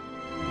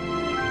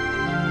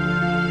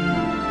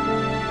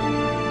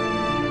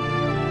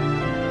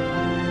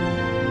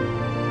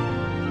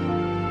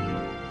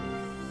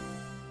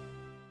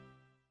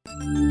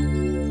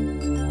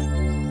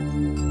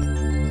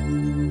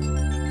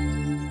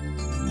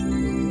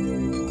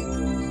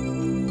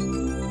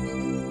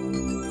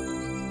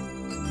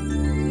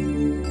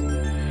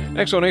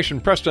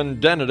 Exonation, Preston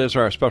Dennett is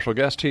our special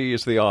guest. He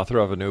is the author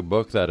of a new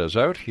book that is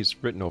out.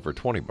 He's written over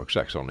 20 books,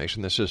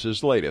 Exonation. This is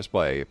his latest,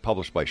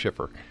 published by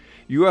Schiffer.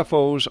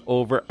 UFOs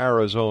over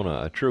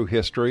Arizona, a true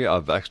history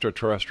of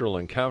extraterrestrial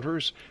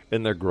encounters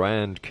in the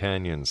Grand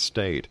Canyon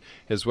State.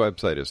 His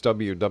website is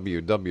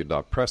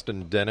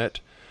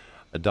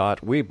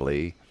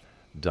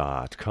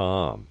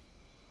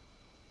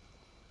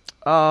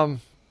www.prestondennett.weebly.com.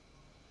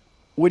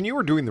 When you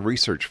were doing the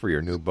research for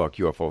your new book,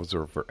 UFOs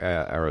over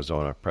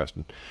Arizona,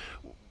 Preston,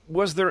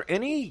 was there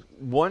any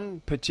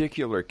one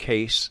particular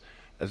case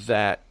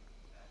that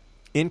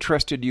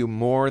interested you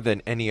more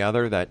than any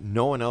other that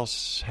no one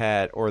else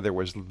had, or there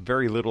was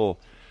very little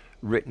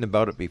written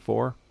about it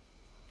before?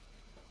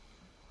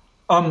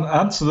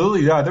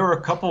 Absolutely, yeah. There were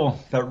a couple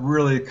that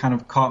really kind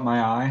of caught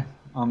my eye.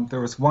 There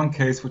was one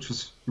case which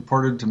was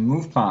reported to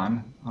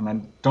MUFON, and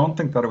I don't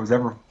think that it was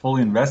ever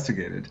fully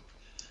investigated.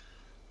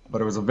 But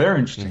it was a very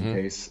interesting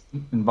case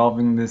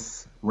involving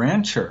this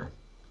rancher,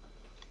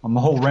 a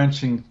whole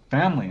ranching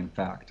family, in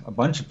fact, a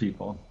bunch of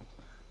people.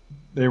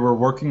 They were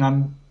working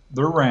on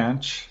their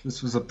ranch.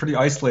 This was a pretty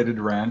isolated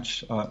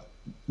ranch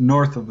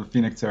north of the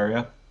Phoenix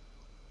area,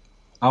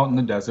 out in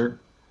the desert.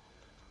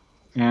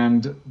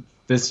 And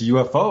this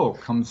UFO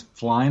comes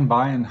flying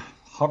by and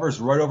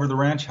hovers right over the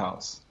ranch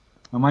house.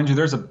 Now, mind you,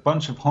 there's a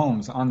bunch of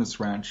homes on this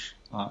ranch,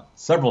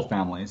 several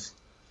families.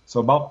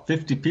 So about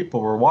 50 people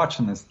were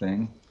watching this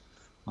thing.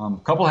 A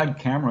couple had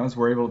cameras,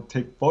 were able to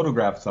take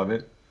photographs of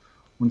it,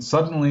 when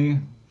suddenly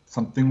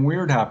something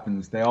weird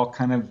happens. They all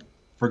kind of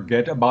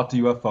forget about the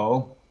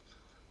UFO,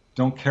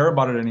 don't care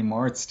about it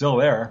anymore, it's still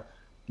there,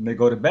 and they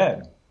go to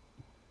bed.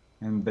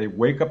 And they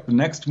wake up the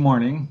next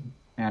morning,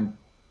 and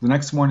the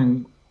next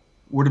morning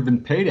would have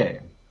been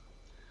payday.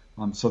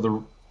 So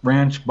the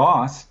ranch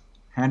boss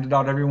handed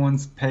out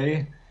everyone's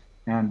pay,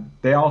 and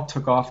they all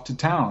took off to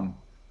town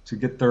to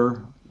get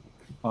their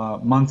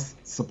month's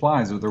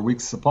supplies or their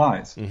week's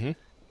supplies. Mm-hmm.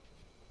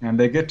 And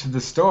they get to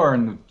the store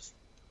and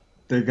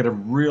they get a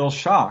real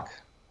shock.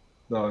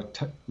 The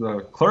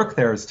clerk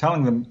there is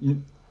telling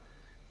them,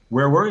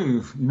 "Where were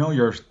you? You know,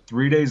 you're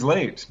 3 days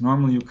late.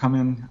 Normally you come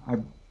in,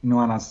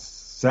 on a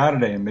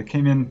Saturday," and they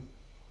came in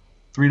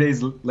 3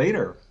 days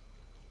later.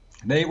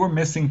 They were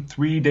missing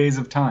 3 days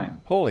of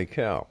time. Holy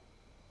cow!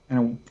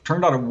 And it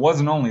turned out it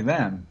wasn't only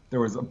them. There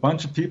was a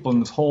bunch of people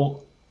in this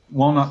whole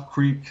Walnut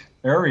Creek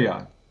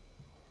area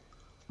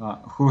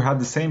who had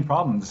the same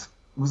problems.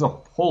 It was a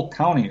whole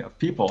county of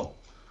people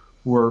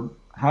who were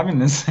having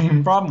the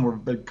same problem, where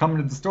they'd come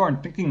into the store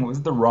and thinking it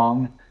was the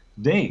wrong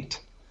date.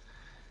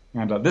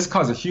 And this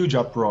caused a huge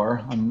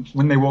uproar.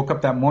 When they woke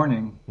up that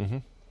morning,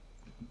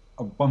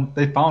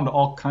 they found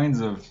all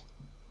kinds of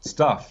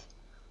stuff,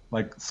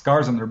 like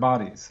scars on their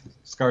bodies.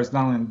 Scars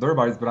not only on their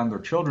bodies, but on their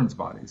children's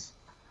bodies.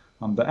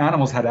 The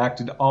animals had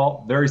acted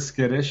all very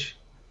skittish.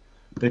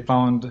 They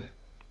found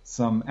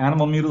some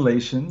animal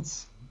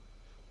mutilations.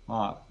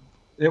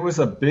 It was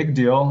a big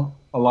deal.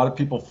 A lot of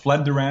people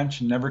fled the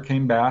ranch and never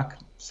came back.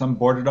 Some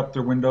boarded up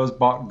their windows,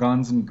 bought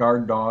guns and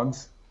guard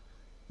dogs.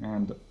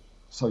 And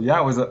so, yeah,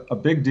 it was a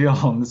big deal.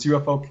 And this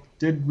UFO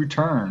did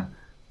return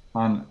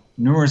on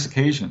numerous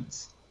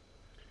occasions.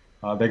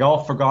 They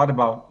all forgot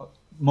about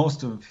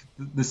most of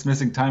this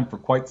missing time for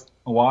quite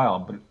a while,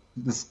 but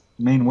this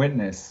main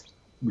witness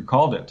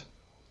recalled it.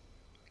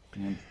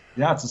 And,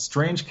 yeah, it's a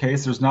strange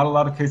case. There's not a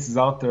lot of cases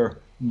out there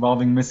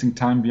involving missing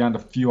time beyond a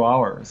few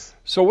hours.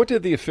 So what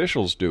did the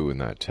officials do in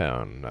that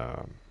town?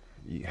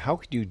 How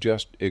could you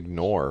just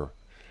ignore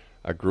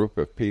a group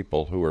of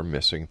people who are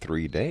missing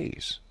 3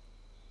 days?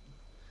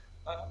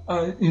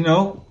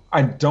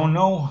 I don't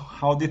know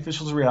how the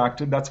officials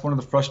reacted. That's one of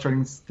the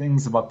frustrating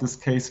things about this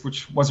case,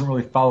 which wasn't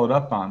really followed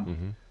up on.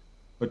 Mm-hmm.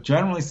 But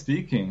generally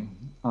speaking,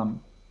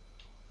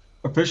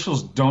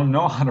 officials don't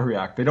know how to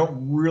react. They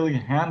don't really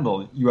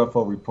handle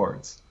UFO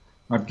reports.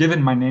 I've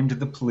given my name to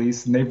the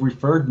police, and they've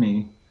referred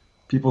me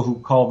people who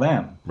call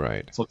them.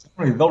 Right. So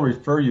generally, they'll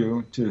refer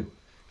you to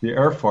the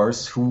Air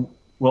Force, who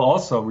will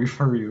also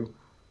refer you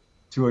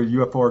to a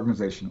UFO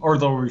organization, or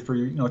they'll refer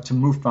you, to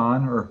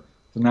MUFON or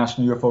the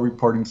National UFO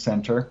Reporting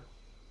Center,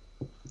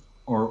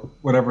 or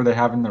whatever they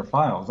have in their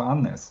files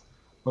on this.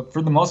 But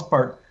for the most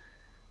part,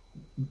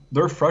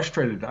 they're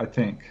frustrated, I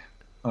think,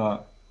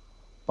 by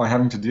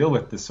having to deal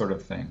with this sort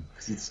of thing,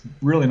 because it's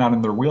really not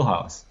in their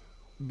wheelhouse.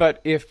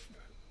 But if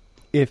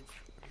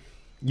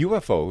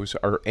UFOs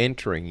are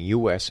entering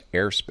U.S.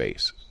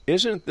 airspace,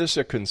 isn't this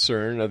a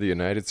concern of the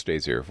United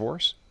States Air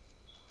Force?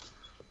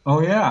 Oh,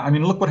 yeah. I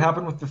mean, look what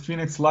happened with the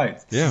Phoenix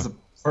Lights. This is a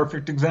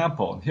perfect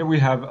example. Here we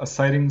have a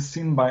sighting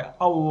seen by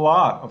a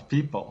lot of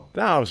people.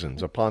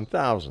 Thousands upon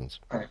thousands.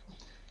 Right.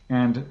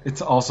 And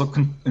it's also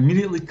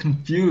immediately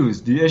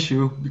confused the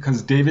issue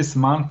because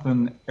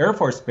Davis-Monthan Air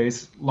Force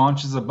Base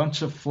launches a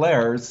bunch of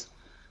flares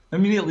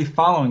immediately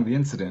following the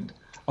incident.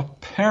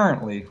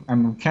 Apparently,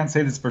 we can't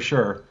say this for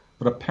sure,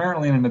 but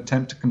apparently in an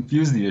attempt to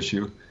confuse the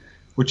issue,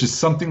 which is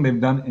something they've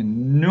done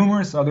in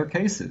numerous other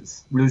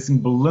cases, releasing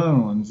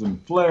balloons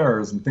and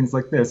flares and things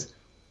like this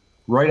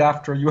right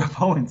after a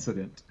UFO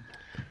incident.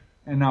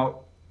 And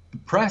now the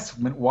press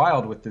went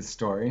wild with this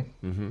story,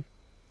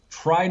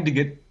 tried to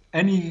get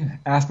any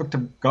aspect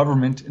of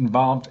government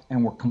involved,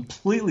 and were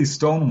completely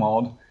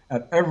stonewalled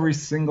at every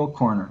single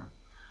corner.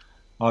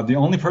 The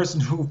only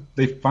person who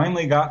they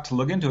finally got to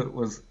look into it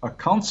was a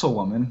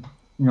councilwoman,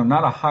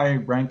 not a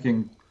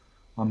high-ranking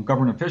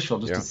government official,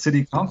 just a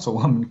city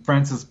councilwoman,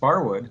 Frances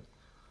Barwood,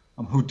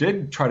 who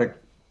did try to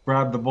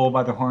grab the bull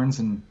by the horns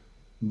and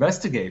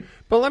investigate.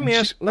 But let me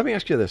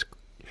ask you this: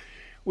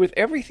 with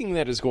everything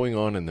that is going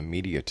on in the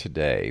media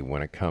today,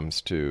 when it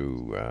comes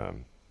to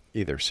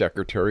either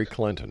Secretary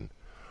Clinton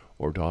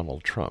or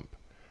Donald Trump,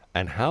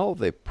 and how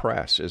the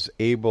press is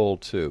able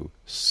to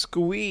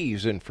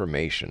squeeze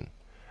information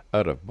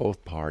out of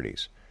both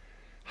parties,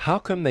 how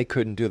come they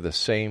couldn't do the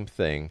same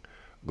thing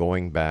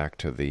going back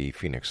to the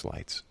Phoenix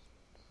Lights?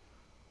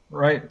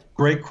 Right.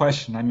 Great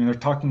question. I mean, they're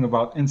talking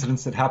about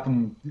incidents that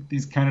happened.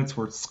 These candidates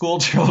were school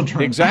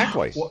children.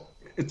 Exactly. Well,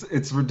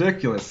 it's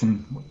ridiculous.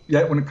 And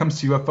yet when it comes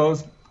to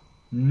UFOs,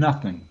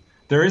 nothing.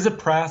 There is a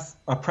press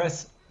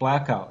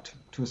blackout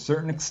to a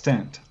certain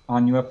extent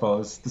on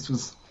UFOs. This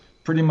was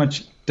pretty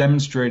much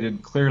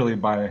demonstrated clearly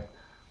by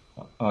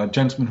a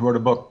gentleman who wrote a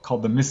book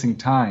called The Missing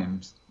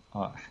Times.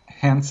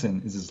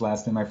 Hansen is his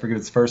last name. I forget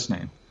his first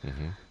name.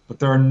 Mm-hmm. But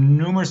there are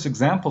numerous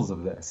examples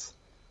of this.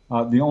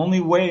 The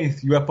only way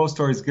UFO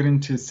stories get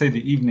into, say,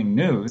 the evening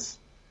news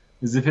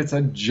is if it's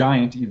a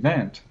giant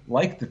event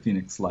like the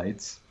Phoenix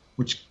Lights,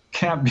 which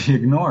can't be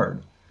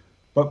ignored.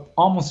 But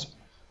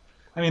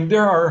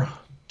there are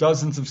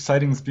dozens of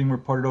sightings being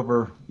reported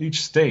over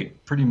each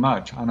state pretty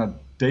much on a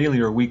daily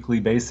or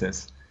weekly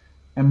basis,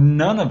 and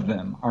none of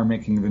them are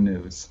making the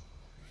news.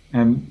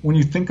 And when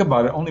you think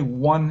about it, only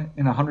 1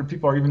 in 100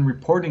 people are even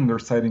reporting their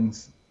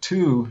sightings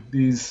to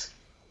these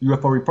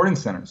UFO reporting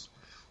centers.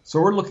 So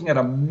we're looking at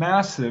a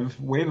massive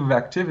wave of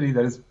activity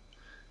that is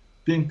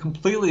being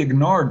completely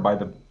ignored by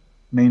the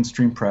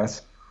mainstream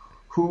press,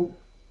 who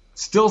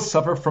still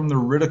suffer from the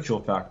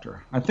ridicule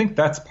factor. I think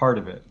that's part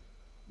of it.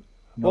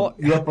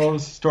 UFO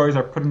stories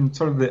are put in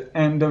sort of the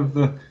end of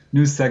the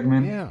news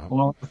segment,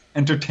 along with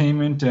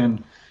entertainment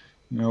and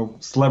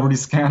celebrity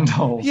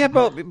scandals. Yeah,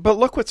 but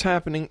look what's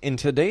happening in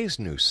today's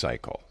news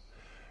cycle.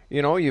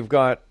 You've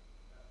got,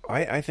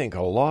 I think,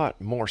 a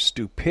lot more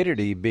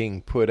stupidity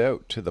being put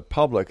out to the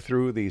public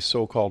through these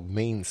so-called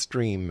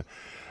mainstream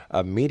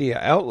media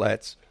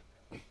outlets.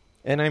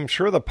 And I'm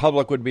sure the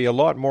public would be a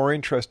lot more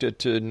interested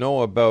to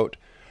know about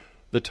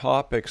the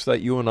topics that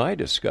you and I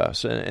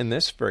discuss. And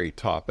this very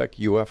topic,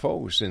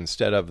 UFOs,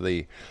 instead of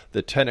the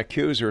 10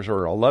 accusers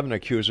or 11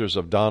 accusers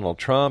of Donald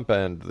Trump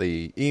and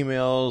the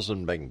emails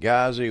and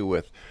Benghazi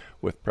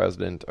with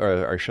President,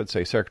 or I should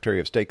say Secretary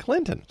of State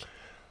Clinton.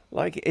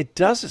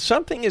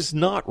 Something is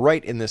not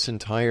right in this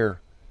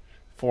entire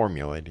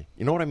formula.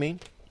 You know what I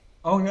mean?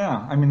 Oh,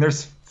 yeah.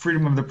 There's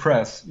freedom of the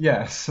press,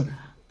 yes.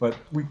 But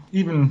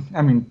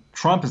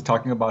Trump is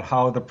talking about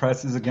how the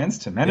press is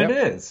against him, and it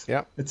is.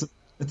 Yeah.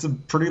 It's a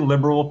pretty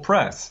liberal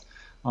press.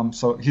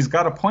 So he's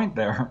got a point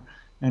there.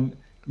 And,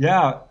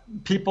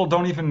 people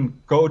don't even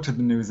go to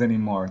the news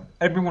anymore.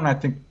 Everyone, I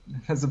think,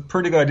 has a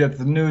pretty good idea that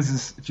the news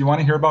is, if you want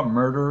to hear about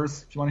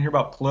murders, if you want to hear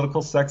about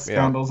political sex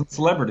scandals and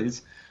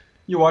celebrities,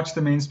 you watch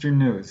the mainstream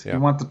news. If you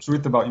want the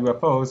truth about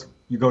UFOs,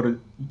 you go to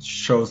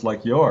shows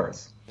like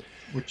yours,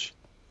 which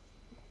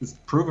is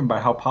proven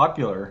by how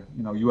popular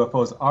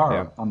UFOs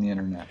are on the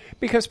internet.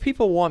 Because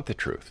people want the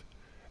truth.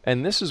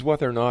 And this is what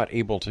they're not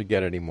able to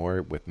get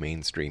anymore with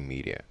mainstream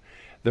media.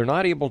 They're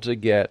not able to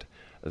get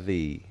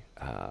the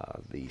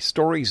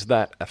stories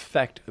that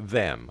affect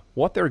them.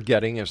 What they're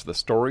getting is the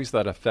stories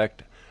that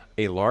affect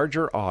a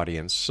larger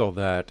audience, so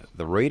that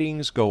the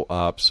ratings go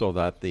up, so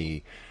that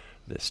the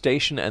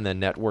station and the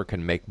network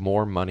can make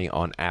more money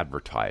on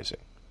advertising.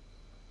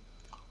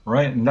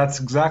 Right, and that's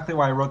exactly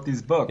why I wrote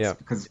these books,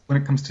 because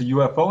when it comes to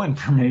UFO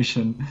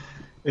information,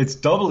 it's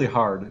doubly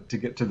hard to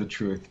get to the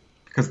truth,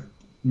 because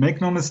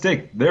make no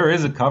mistake, there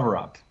is a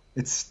cover-up.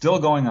 It's still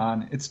going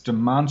on. It's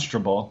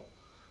demonstrable.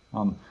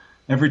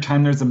 Every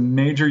time there's a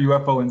major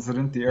UFO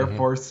incident, the Air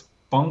Force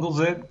bungles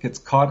it, gets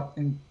caught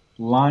in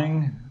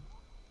lying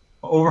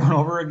over and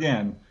over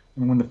again.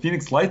 And when the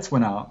Phoenix Lights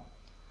went out,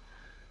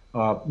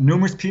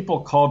 numerous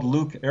people called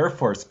Luke Air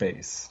Force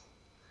Base.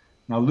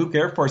 Now, Luke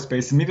Air Force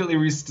Base immediately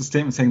released a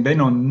statement saying they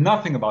know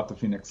nothing about the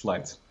Phoenix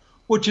Lights,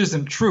 which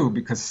isn't true,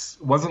 because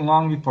it wasn't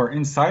long before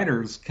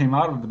insiders came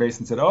out of the base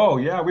and said, oh,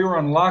 yeah, we were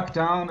on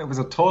lockdown. It was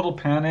a total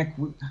panic.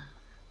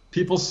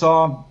 People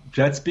saw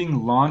jets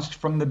being launched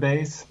from the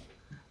base.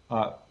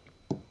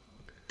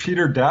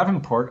 Peter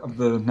Davenport of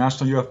the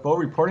National UFO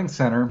Reporting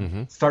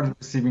Center started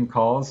receiving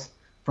calls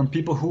from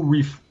people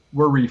who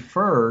were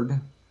referred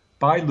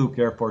by Luke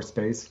Air Force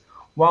Base,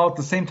 while at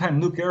the same time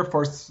Luke Air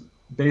Force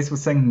Base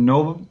was saying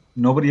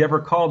nobody ever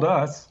called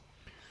us.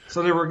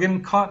 So they were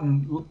getting caught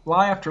in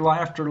lie after lie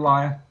after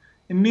lie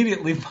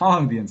immediately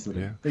following the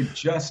incident. They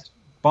just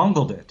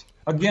bungled it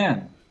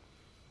again.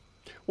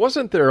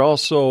 Wasn't there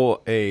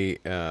also a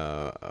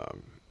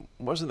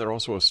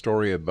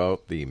story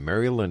about the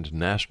Maryland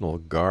National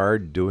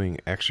Guard doing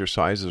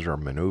exercises or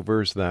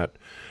maneuvers that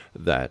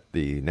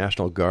the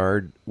National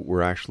Guard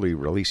were actually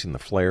releasing the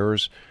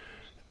flares?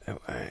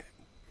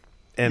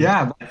 And,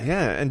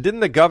 yeah. And didn't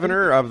the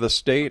governor of the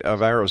state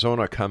of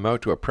Arizona come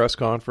out to a press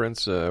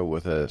conference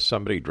with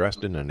somebody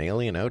dressed in an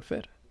alien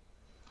outfit?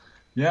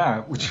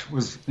 Yeah, which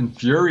was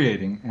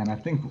infuriating, and I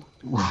think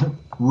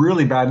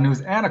really bad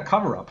news, and a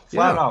cover-up,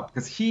 flat out,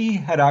 because he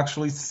had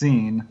actually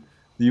seen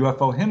the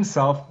UFO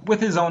himself with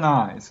his own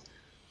eyes,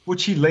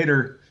 which he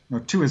later,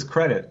 to his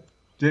credit,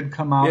 did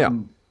come out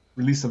and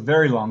release a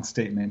very long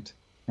statement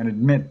and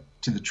admit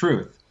to the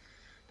truth.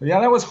 But yeah,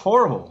 that was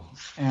horrible.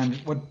 And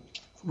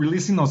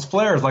releasing those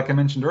flares, like I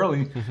mentioned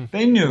earlier,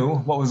 they knew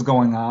what was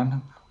going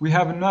on. We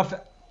have enough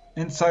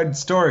inside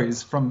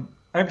stories from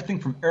everything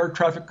from air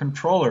traffic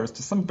controllers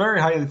to some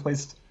very highly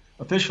placed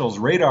officials,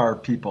 radar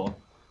people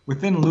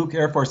within Luke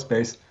Air Force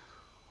Base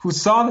who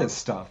saw this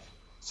stuff.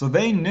 So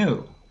they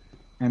knew.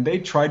 And they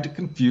tried to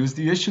confuse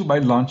the issue by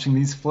launching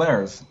these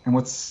flares. And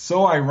what's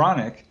so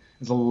ironic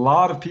is a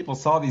lot of people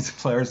saw these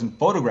flares and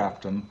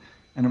photographed them.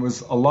 And it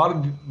was a lot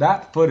of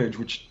that footage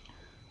which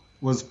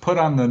was put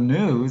on the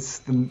news,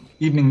 the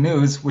evening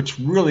news, which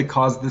really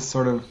caused this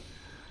sort of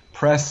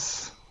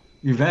press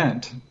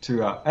event to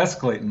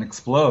escalate and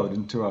explode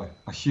into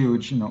a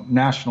huge,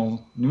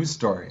 national news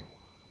story.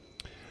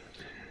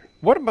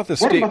 What about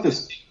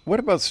What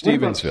about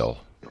Stevensville?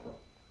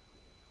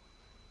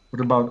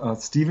 What about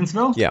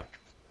Stevensville? Yeah.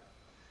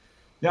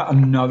 Yeah,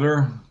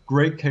 another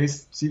great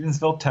case,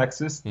 Stevensville,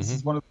 Texas. This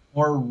is one of the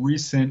more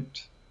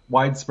recent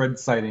widespread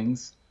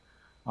sightings.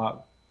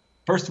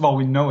 First of all,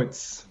 we know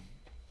it's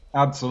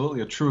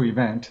absolutely a true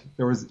event.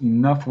 There was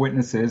enough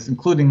witnesses,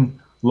 including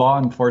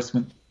law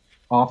enforcement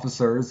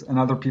officers and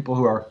other people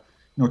who are,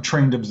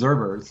 trained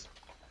observers,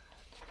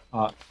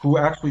 who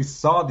actually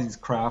saw these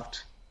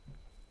craft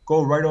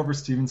go right over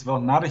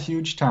Stevensville, not a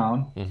huge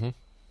town.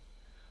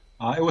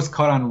 It was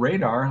caught on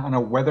radar, on a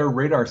weather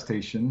radar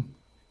station,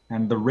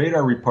 and the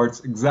radar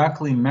reports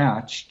exactly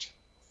matched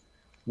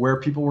where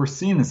people were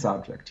seeing this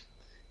object.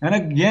 And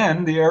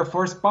again, the Air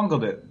Force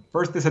bungled it.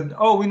 First they said,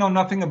 we know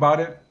nothing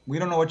about it. We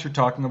don't know what you're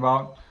talking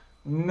about.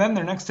 And then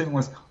their next statement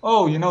was,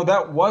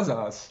 that was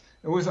us.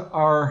 It was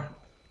our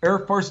Air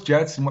Force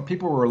jets, and what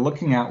people were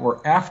looking at were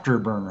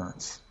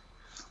afterburners,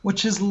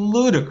 which is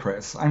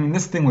ludicrous. I mean,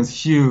 this thing was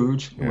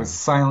huge. It was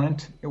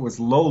silent. It was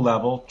low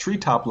level,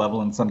 treetop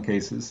level in some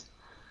cases.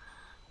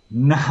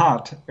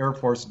 Not Air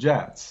Force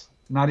jets,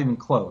 not even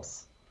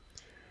close.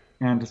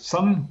 And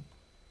some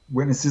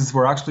witnesses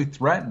were actually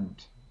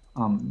threatened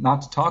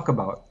not to talk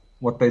about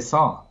what they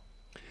saw.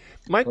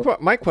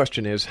 My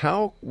question is,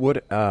 how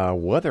would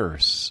weather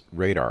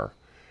radar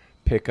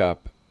pick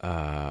up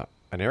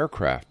an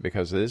aircraft?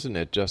 Because isn't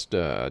it just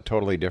a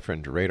totally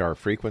different radar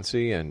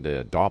frequency and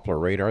a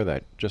Doppler radar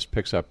that just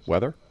picks up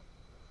weather?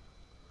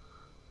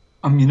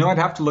 I'd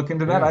have to look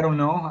into that. I don't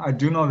know. I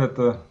do know that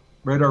the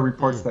radar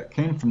reports that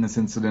came from this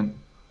incident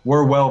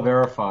were well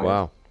verified.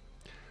 Wow.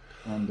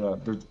 And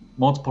there's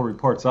multiple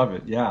reports of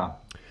it, yeah.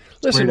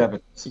 Listen, great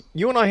evidence.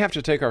 You and I have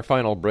to take our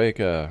final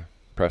break,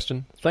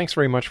 Preston. Thanks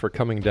very much for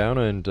coming down,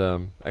 and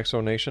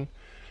Exonation.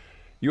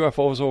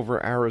 UFOs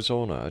over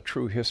Arizona, a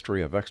true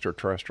history of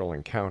extraterrestrial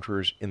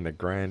encounters in the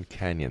Grand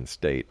Canyon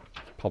State,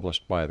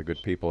 published by the good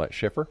people at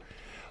Schiffer.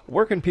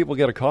 Where can people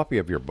get a copy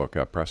of your book,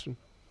 Preston?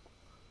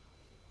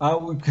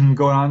 We can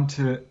go on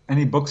to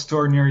any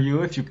bookstore near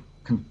you, if you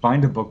can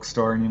find a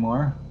bookstore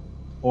anymore,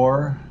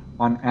 or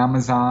on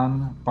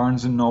Amazon,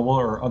 Barnes & Noble,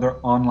 or other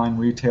online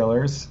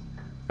retailers.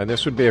 And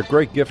this would be a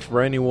great gift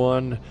for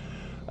anyone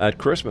at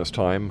Christmas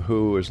time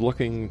who is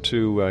looking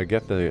to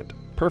get the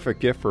perfect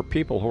gift for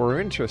people who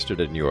are interested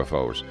in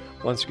UFOs.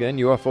 Once again,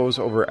 UFOs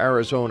over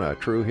Arizona, a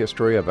true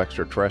history of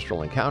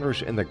extraterrestrial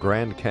encounters in the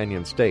Grand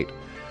Canyon State.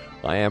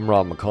 I am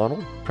Rob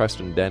McConnell.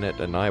 Preston Dennett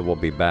and I will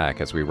be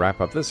back as we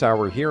wrap up this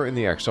hour here in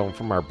the X Zone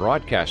from our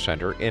broadcast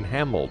center in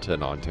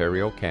Hamilton,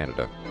 Ontario,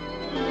 Canada.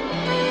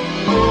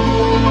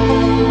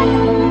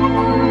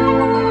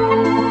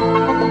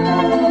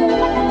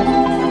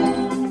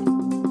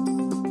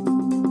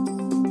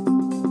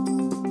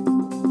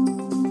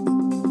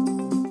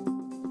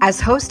 As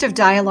host of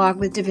Dialogue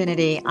with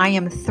Divinity, I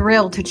am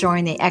thrilled to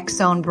join the X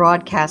Zone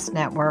Broadcast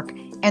Network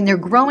and their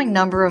growing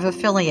number of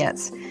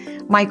affiliates.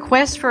 My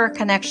quest for a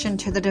connection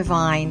to the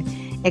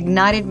divine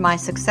ignited my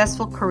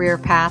successful career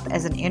path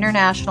as an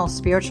international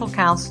spiritual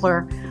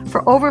counselor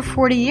for over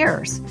 40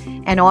 years,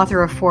 an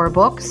author of 4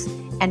 books,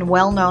 and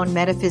well-known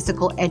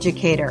metaphysical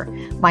educator.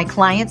 My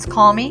clients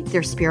call me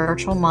their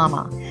spiritual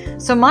mama.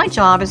 So my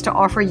job is to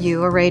offer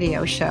you a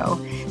radio show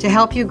to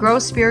help you grow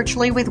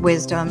spiritually with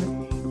wisdom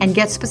and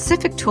get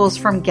specific tools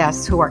from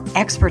guests who are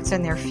experts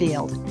in their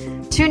field.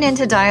 Tune in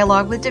to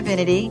Dialogue with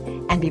Divinity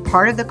and be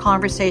part of the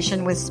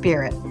conversation with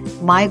Spirit.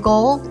 My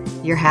goal,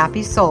 your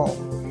happy soul.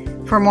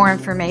 For more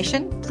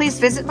information, please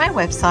visit my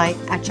website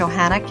at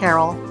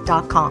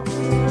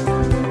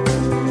johannacarroll.com.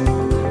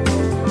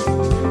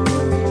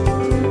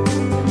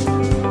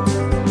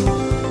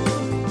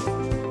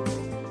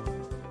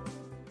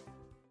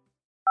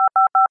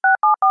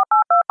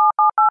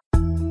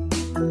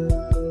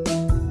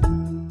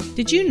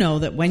 Did you know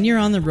that when you're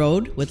on the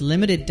road with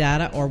limited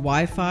data or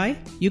Wi-Fi,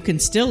 you can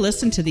still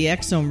listen to the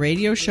X-Zone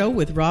Radio Show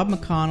with Rob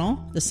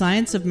McConnell, The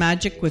Science of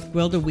Magic with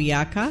Gwilda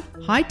Wiyaka,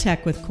 High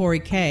Tech with Corey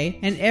Kay,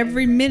 and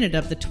every minute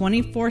of the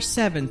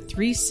 24/7,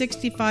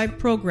 365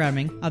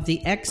 programming of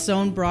the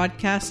X-Zone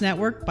Broadcast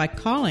Network by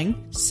calling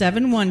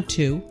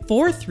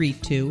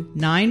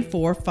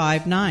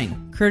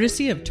 712-432-9459,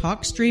 courtesy of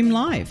TalkStream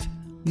Live.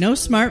 No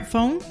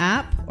smartphone,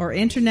 app, or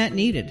internet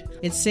needed.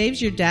 It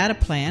saves your data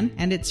plan,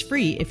 and it's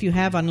free if you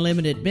have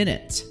unlimited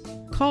minutes.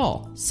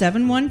 Call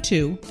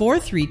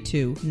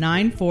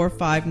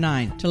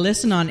 712-432-9459 to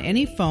listen on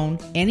any phone,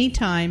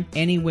 anytime,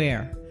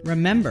 anywhere.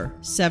 Remember,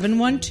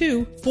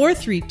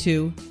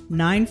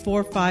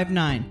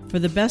 712-432-9459 for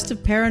the best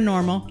of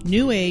paranormal,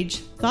 new age,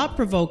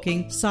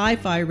 thought-provoking,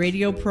 sci-fi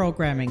radio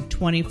programming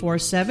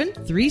 24/7,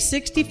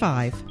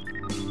 365.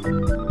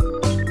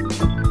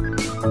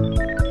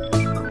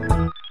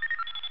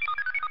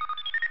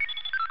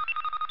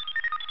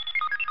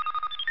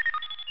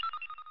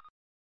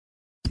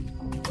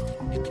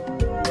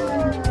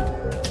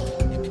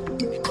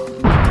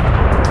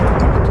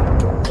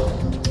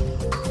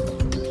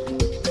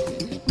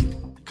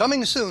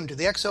 Coming soon to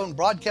the X-Zone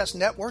Broadcast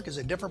Network is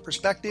A Different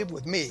Perspective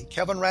with me,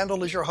 Kevin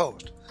Randle, as your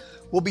host.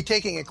 We'll be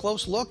taking a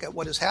close look at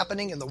what is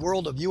happening in the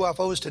world of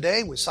UFOs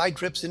today with side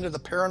trips into the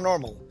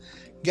paranormal.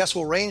 Guests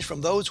will range from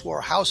those who are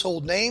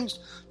household names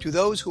to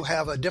those who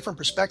have a different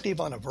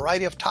perspective on a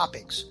variety of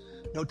topics.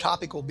 No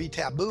topic will be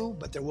taboo,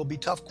 but there will be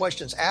tough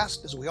questions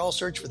asked as we all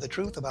search for the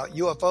truth about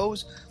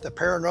UFOs, the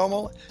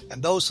paranormal,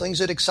 and those things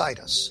that excite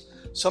us.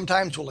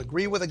 Sometimes we'll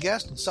agree with a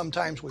guest and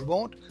sometimes we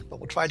won't, but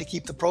we'll try to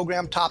keep the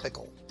program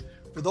topical.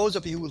 For those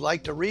of you who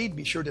like to read,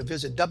 be sure to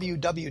visit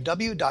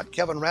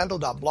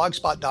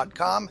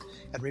www.kevinrandle.blogspot.com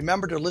and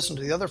remember to listen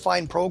to the other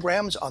fine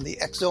programs on the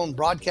X-Zone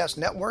Broadcast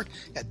Network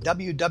at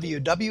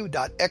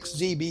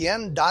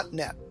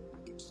www.xzbn.net.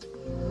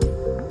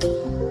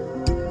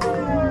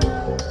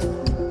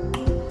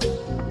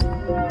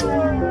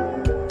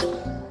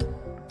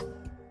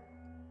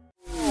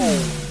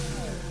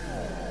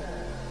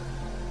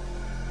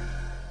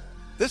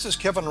 This is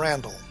Kevin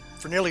Randle.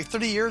 For nearly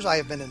 30 years, I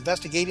have been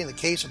investigating the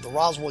case of the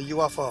Roswell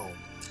UFO.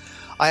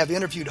 I have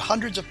interviewed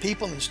hundreds of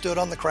people and stood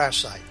on the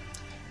crash site.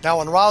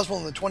 Now in Roswell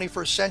in the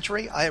 21st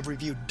century, I have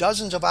reviewed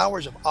dozens of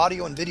hours of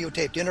audio and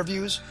videotaped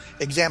interviews,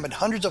 examined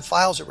hundreds of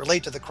files that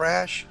relate to the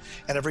crash,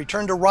 and have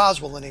returned to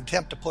Roswell in an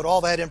attempt to put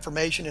all that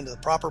information into the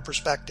proper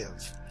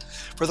perspective.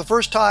 For the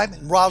first time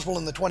in Roswell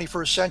in the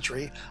 21st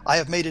century, I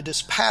have made a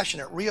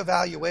dispassionate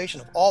reevaluation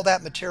of all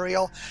that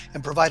material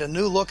and provide a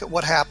new look at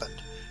what happened.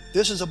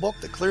 This is a book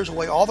that clears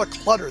away all the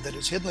clutter that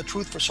has hidden the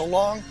truth for so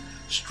long,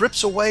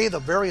 strips away the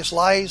various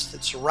lies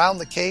that surround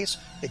the case,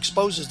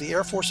 exposes the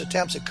Air Force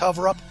attempts at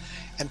cover-up,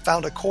 and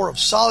found a core of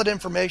solid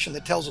information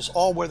that tells us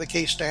all where the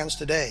case stands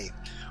today.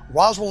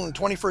 Roswell in the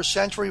 21st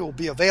century will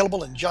be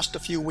available in just a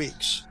few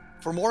weeks.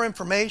 For more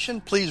information,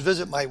 please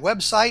visit my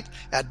website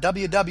at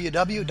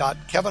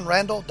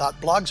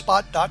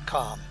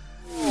www.kevinrandle.blogspot.com.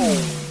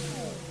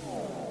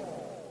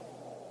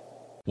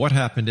 What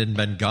Happened in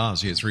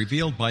Benghazi is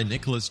revealed by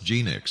Nicholas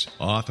Genix,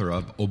 author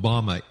of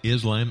Obama,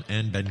 Islam,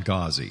 and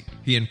Benghazi.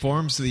 He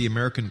informs the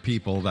American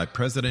people that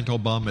President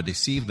Obama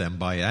deceived them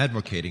by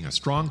advocating a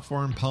strong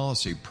foreign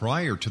policy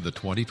prior to the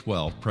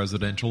 2012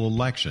 presidential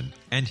election,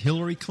 and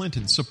Hillary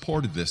Clinton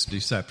supported this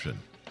deception.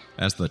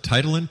 As the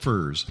title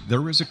infers,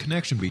 there is a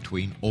connection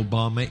between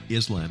Obama,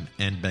 Islam,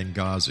 and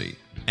Benghazi.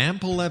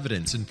 Ample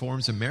evidence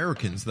informs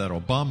Americans that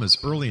Obama's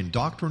early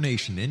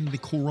indoctrination in the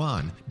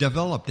Quran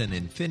developed an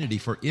affinity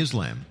for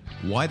Islam,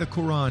 why the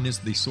Quran is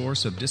the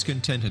source of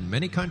discontent in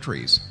many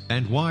countries,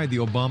 and why the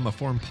Obama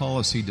foreign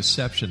policy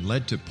deception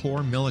led to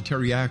poor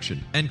military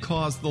action and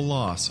caused the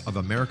loss of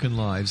American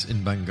lives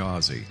in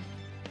Benghazi.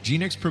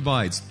 Genix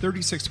provides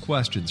 36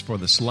 questions for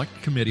the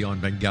Select Committee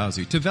on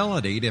Benghazi to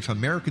validate if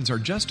Americans are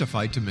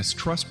justified to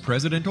mistrust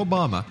President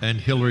Obama and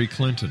Hillary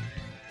Clinton.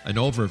 An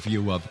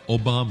overview of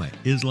Obama,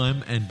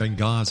 Islam, and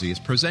Benghazi is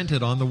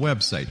presented on the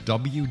website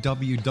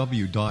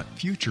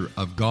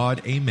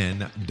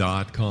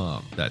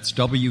www.futureofgodamen.com. That's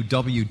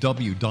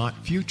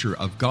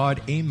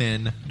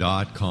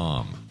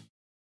www.futureofgodamen.com.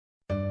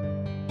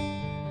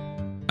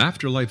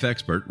 Afterlife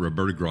expert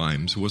Roberta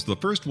Grimes was the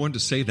first one to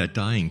say that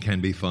dying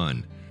can be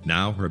fun.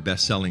 Now her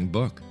best-selling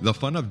book, The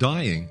Fun of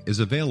Dying, is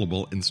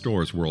available in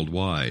stores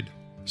worldwide.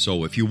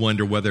 So if you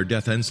wonder whether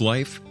death ends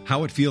life,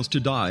 how it feels to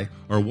die,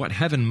 or what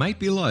heaven might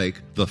be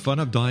like, The Fun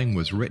of Dying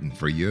was written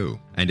for you.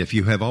 And if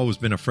you have always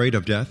been afraid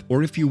of death,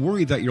 or if you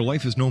worry that your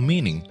life has no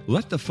meaning,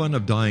 let The Fun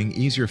of Dying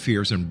ease your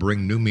fears and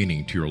bring new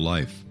meaning to your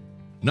life.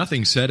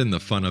 Nothing said in The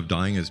Fun of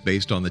Dying is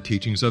based on the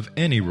teachings of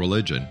any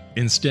religion.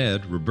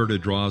 Instead, Roberta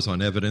draws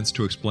on evidence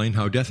to explain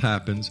how death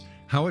happens,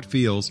 how it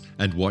feels,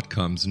 and what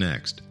comes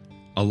next.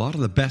 A lot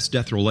of the best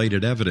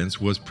death-related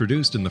evidence was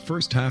produced in the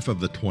first half of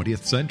the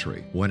 20th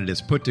century. When it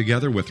is put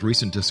together with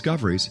recent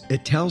discoveries,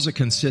 it tells a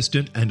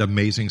consistent and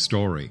amazing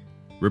story.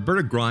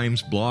 Roberta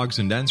Grimes blogs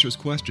and answers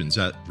questions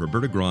at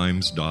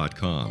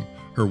robertagrimes.com.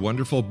 Her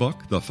wonderful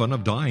book, The Fun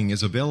of Dying,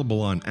 is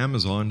available on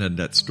Amazon and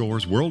at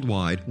stores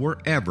worldwide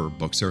wherever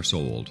books are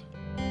sold.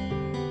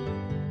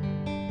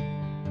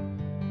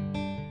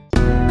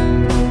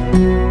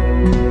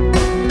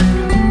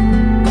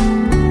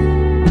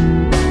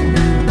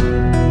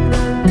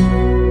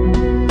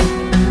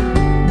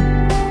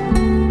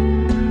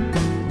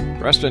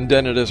 Preston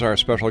Dennett is our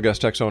special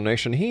guest,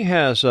 Exonation. He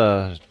has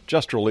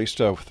just released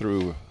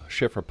through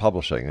Schiffer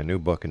Publishing a new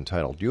book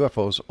entitled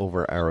UFOs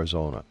over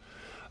Arizona,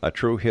 a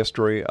true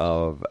history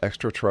of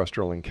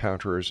extraterrestrial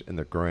encounters in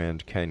the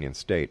Grand Canyon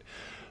State.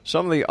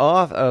 Some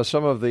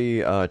of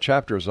the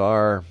chapters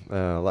are,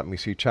 let me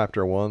see,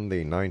 Chapter 1, the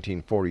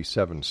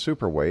 1947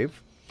 Superwave,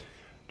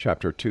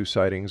 Chapter 2,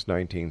 Sightings,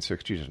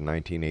 1960 to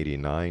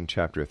 1989,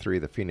 Chapter 3,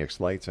 The Phoenix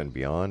Lights and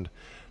Beyond.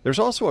 There's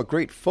also a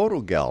great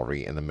photo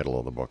gallery in the middle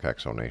of the book,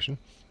 Exonation.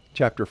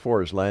 Chapter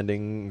 4 is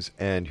Landings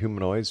and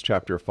Humanoids.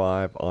 Chapter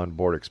 5,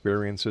 Onboard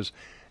Experiences,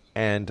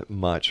 and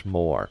much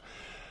more.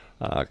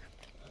 The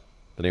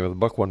name of the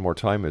book, one more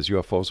time, is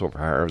UFOs over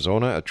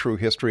Arizona, a true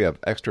history of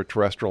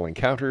extraterrestrial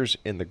encounters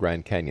in the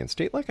Grand Canyon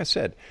State. Like I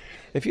said,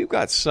 if you've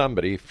got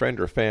somebody, friend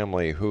or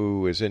family,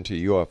 who is into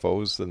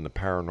UFOs and the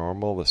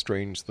paranormal, the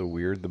strange, the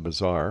weird, the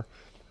bizarre,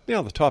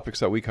 the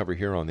topics that we cover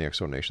here on the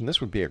Exonation, this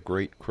would be a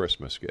great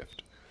Christmas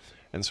gift.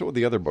 And so are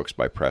the other books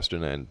by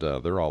Preston, and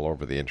they're all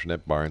over the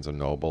internet, Barnes &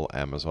 Noble,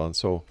 Amazon.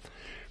 So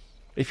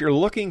if you're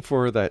looking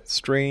for that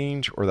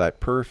strange or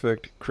that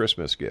perfect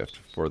Christmas gift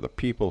for the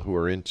people who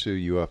are into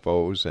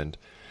UFOs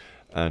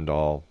and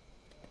all,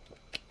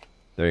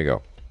 there you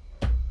go.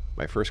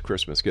 My first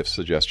Christmas gift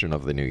suggestion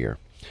of the new year.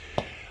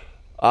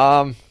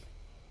 The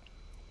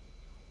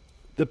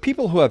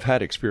people who have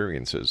had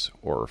experiences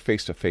or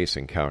face-to-face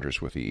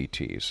encounters with the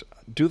ETs,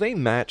 do they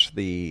match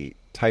the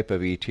type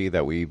of ET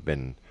that we've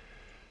been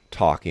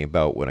talking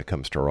about when it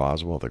comes to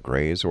Roswell, the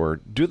Greys, or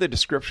do the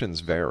descriptions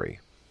vary?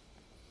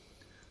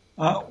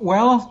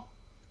 Well,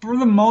 for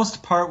the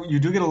most part, you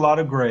do get a lot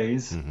of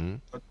Greys. Mm-hmm.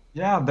 But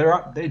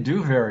yeah, they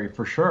do vary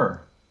for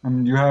sure. I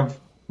mean, you have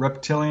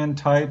reptilian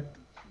type,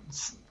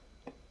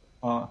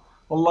 a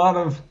lot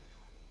of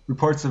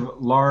reports of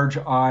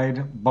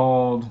large-eyed,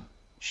 bald,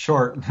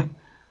 short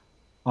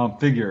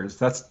figures.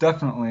 That's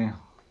definitely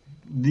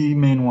the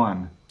main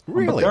one.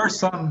 Really? But there are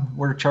some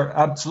which are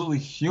absolutely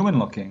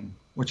human-looking,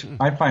 which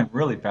I find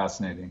really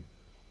fascinating.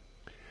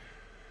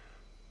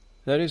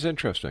 That is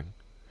interesting,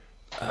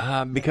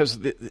 because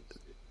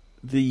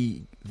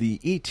the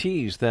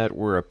ETs that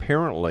were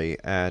apparently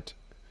at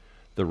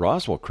the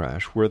Roswell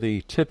crash were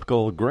the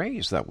typical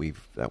Greys that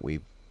we've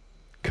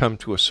come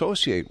to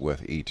associate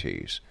with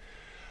ETs.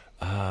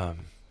 But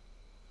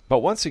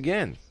once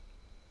again,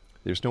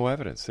 there's no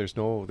evidence. There's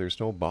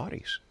no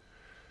bodies,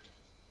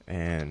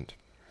 and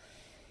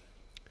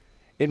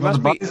it must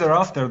the bodies are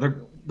out there.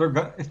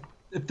 They're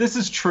if this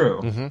is true,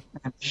 mm-hmm.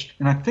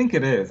 and I think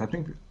it is, I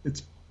think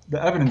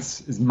the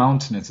evidence is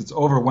mountainous. It's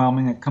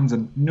overwhelming. It comes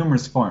in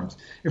numerous forms.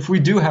 If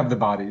we do have the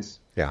bodies,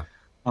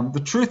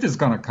 the truth is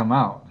going to come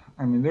out.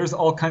 I mean, there's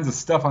all kinds of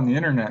stuff on the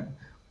internet.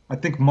 I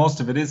think most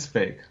of it is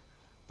fake.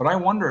 But I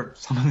wonder if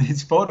some of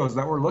these photos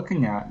that we're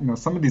looking at,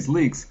 some of these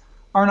leaks,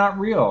 are not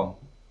real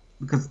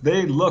because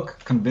they look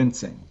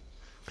convincing.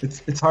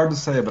 It's hard to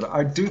say, but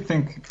I do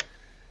think,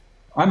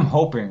 I'm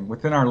hoping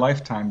within our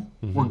lifetime,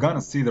 mm-hmm. we're going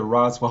to see the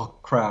Roswell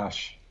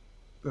craft.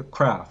 We're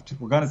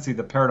going to see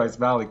the Paradise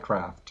Valley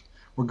craft.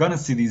 We're going to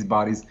see these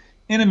bodies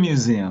in a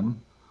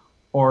museum,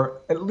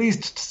 or at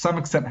least to some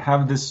extent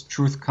have this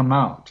truth come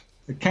out.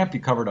 It can't be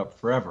covered up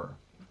forever.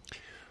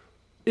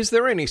 Is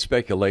there any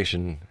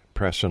speculation,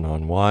 Preston,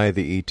 on why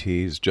the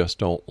ETs just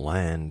don't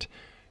land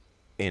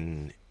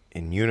in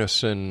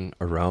unison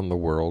around the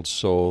world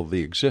so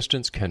the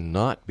existence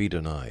cannot be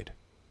denied?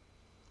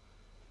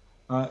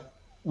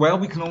 Well,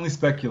 we can only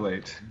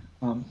speculate.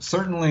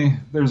 Certainly,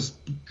 there's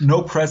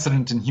no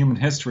precedent in human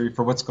history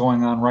for what's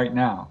going on right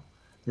now.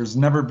 There's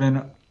never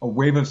been a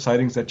wave of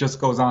sightings that just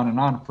goes on and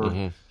on for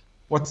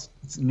mm-hmm.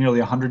 It's nearly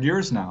 100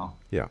 years now.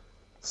 Yeah.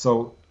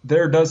 So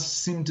there does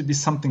seem to be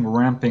something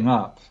ramping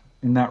up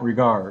in that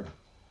regard.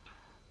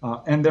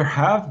 And there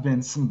have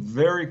been some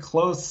very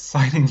close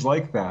sightings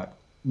like that,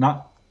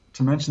 not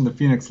to mention the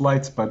Phoenix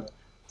Lights, but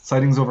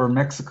sightings over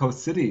Mexico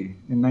City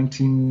in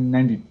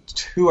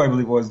 1992, I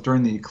believe it was,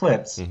 during the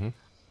eclipse.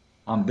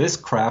 Mm-hmm. This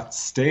craft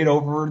stayed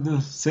over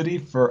the city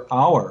for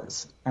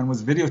hours and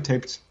was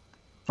videotaped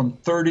from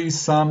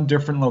 30-some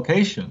different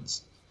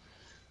locations.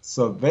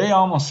 So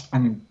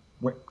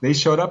they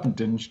showed up and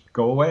didn't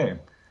go away.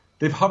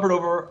 They've hovered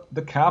over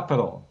the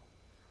Capitol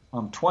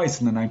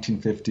twice in the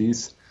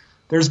 1950s.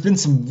 There's been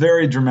some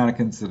very dramatic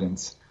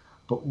incidents.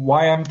 But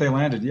why haven't they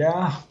landed?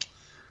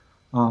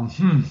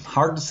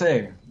 Hard to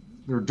say.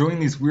 They're doing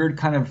these weird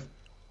kind of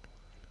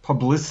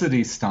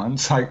publicity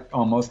stunts, like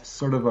almost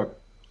sort of a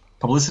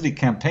publicity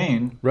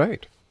campaign.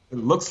 Right. It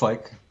looks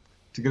like,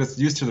 to get us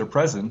used to their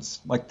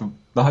presence, like the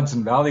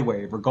Hudson Valley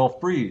Wave or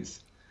Gulf Breeze,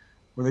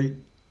 where they,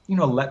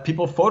 let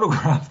people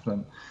photograph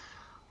them.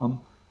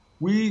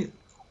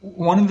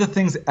 One of the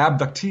things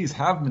abductees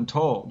have been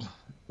told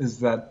is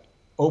that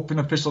open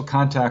official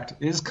contact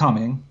is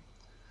coming,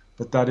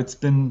 but that it's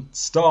been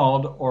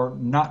stalled or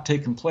not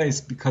taken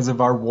place because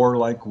of our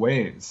warlike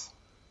ways,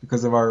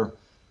 because of our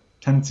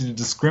tendency to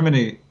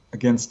discriminate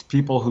against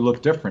people who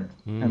look different.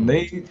 And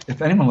they,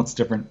 if anyone looks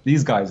different,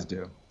 these guys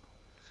do.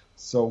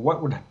 So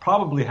what would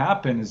probably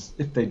happen is,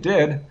 if they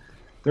did,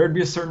 there would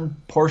be a certain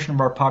portion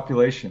of our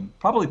population,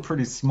 probably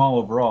pretty small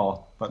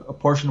overall, but a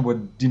portion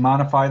would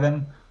demonify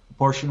them, a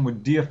portion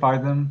would deify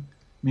them,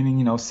 meaning,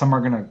 you know, some are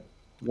going to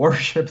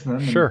worship them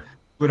and do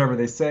whatever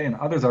they say, and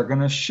others are going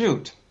to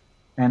shoot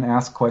and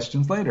ask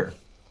questions later.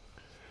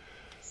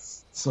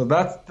 So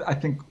that's, I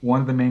think,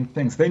 one of the main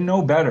things. They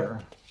know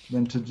better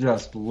than to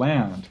just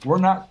land. We're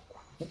not,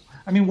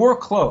 I mean, we're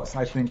close,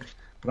 I think,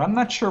 but I'm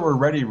not sure we're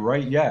ready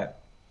right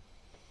yet.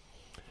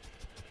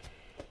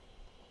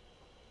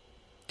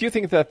 Do you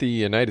think that the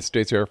United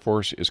States Air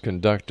Force is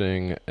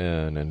conducting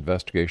an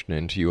investigation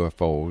into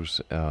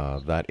UFOs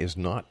that is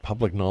not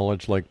public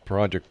knowledge like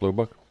Project Blue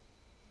Book?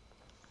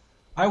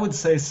 I would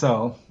say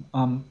so.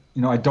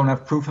 You know, I don't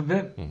have proof of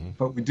it,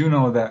 but we do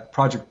know that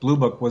Project Blue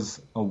Book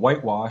was a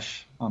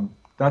whitewash.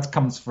 That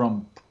comes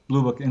from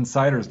Blue Book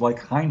insiders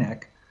like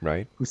Hynek,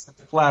 right, who said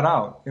flat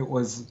out it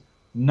was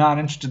not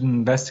interested in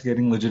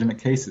investigating legitimate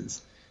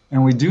cases.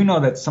 And we do know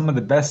that some of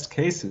the best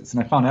cases,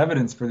 and I found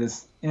evidence for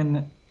this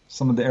in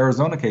some of the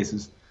Arizona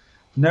cases,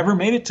 never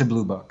made it to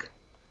Blue Book.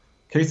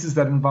 Cases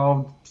that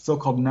involved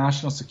so-called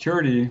national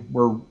security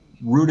were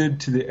routed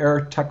to the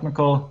Air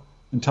Technical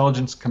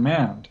Intelligence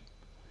Command.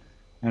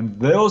 And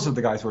those are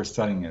the guys who are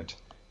studying it.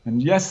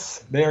 And yes,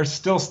 they are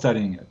still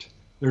studying it.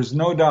 There's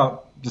no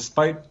doubt,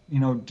 despite, you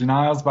know,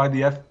 denials by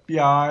the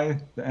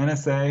FBI, the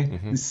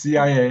NSA, the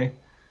CIA,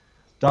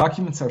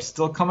 documents are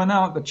still coming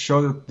out that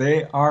show that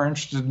they are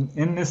interested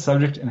in this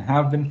subject and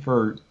have been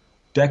for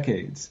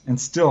decades and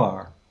still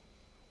are.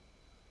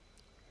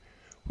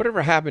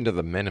 Whatever happened to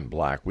the Men in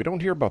Black? We don't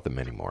hear about them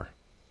anymore.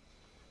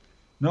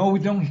 No, we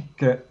don't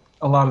get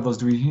a lot of those,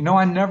 do we? You know,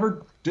 I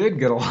never did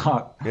get a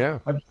lot. Yeah.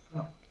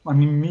 I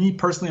mean, me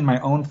personally, in my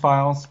own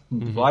files,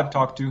 people I've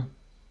talked to,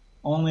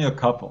 only a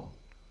couple.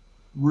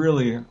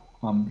 Really,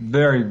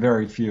 very,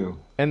 very few.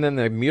 And then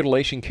the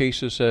mutilation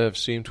cases have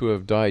seemed to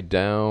have died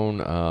down,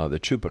 the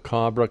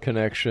Chupacabra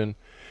connection.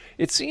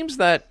 It seems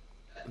that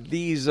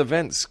these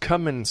events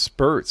come in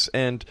spurts,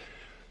 and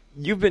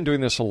you've been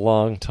doing this a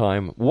long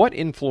time. What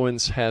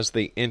influence has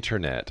the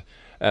Internet,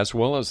 as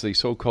well as the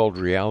so-called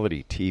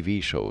reality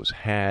TV shows,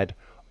 had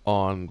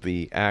on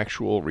the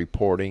actual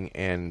reporting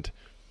and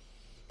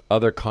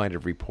other kind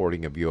of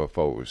reporting of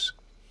UFOs?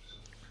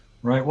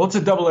 Right. Well, it's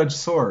a double-edged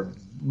sword.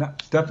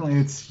 Definitely,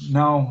 it's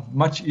now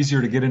much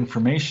easier to get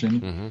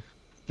information.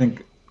 I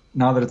think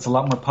now that it's a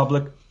lot more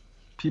public,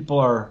 people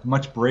are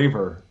much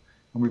braver.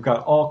 And we've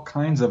got all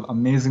kinds of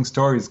amazing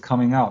stories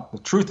coming out. The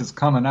truth is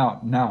coming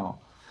out now.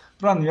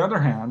 But on the other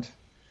hand,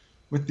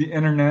 with the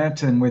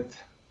Internet and with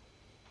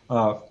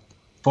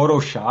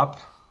Photoshop,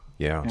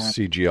 and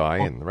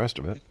CGI and the rest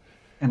of it,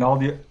 and all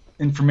the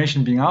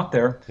information being out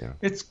there,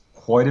 it's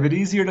quite a bit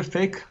easier to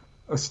fake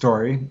a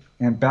story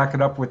and back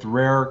it up with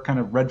rare kind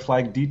of red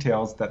flag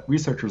details that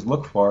researchers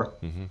look for.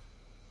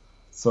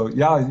 So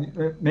yeah,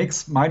 it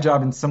makes my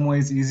job in some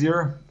ways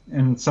easier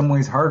and in some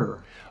ways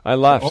harder. I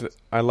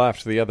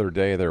laughed the other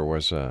day. There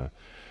was a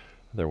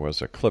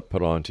clip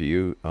put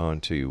onto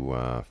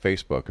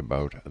Facebook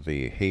about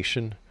the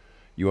Haitian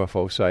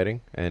UFO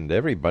sighting, and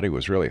everybody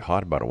was really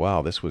hot about it.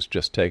 Wow, this was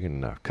just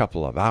taken a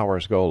couple of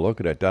hours ago. Look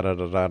at it,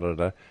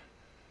 da-da-da-da-da-da.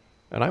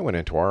 And I went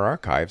into our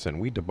archives, and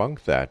we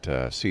debunked that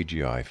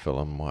CGI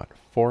film,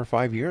 4 or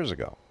 5 years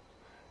ago.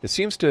 It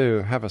seems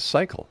to have a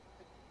cycle.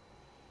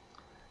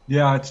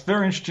 Yeah, it's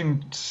very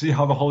interesting to see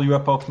how the whole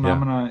UFO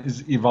phenomena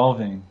is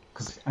evolving.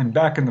 Because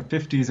back in the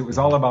 50s, it was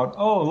all about,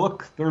 oh,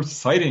 look, there's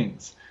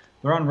sightings.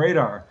 They're on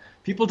radar.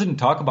 People didn't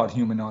talk about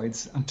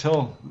humanoids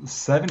until the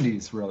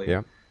 70s, really.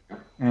 Yeah.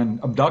 And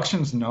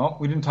abductions, no,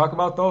 we didn't talk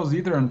about those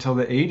either until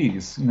the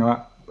 80s, you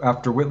know,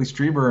 after Whitley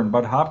Strieber and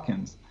Bud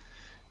Hopkins.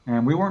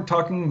 And we weren't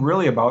talking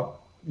really about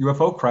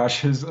UFO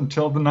crashes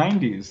until the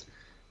 90s.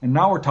 And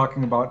now we're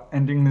talking about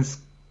ending this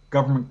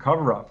government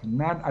cover-up. And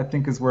that, I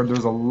think, is where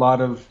there's a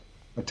lot of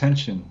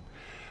attention.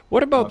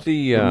 What about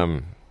the,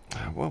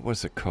 what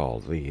was it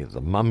called?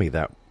 The mummy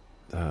the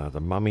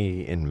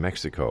mummy in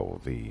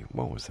Mexico.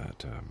 What was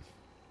that?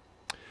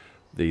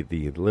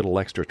 The little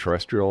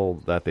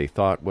extraterrestrial that they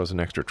thought was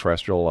an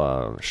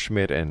extraterrestrial.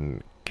 Schmidt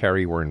and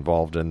Carey were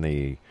involved in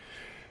the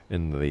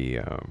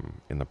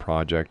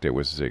project. It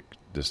was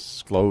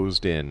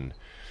disclosed in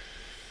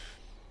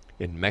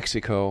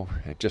Mexico,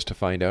 just to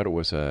find out it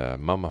was a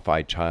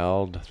mummified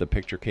child. The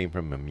picture came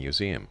from a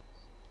museum.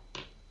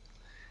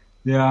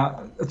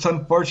 Yeah, it's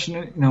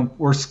unfortunate. You know,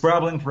 we're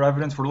scrabbling for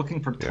evidence. We're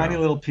looking for tiny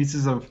little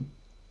pieces of,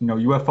 you know,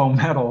 UFO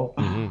metal.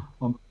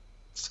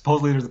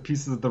 Supposedly there's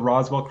pieces of the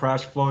Roswell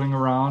crash floating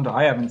around.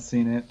 I haven't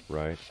seen it.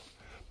 Right.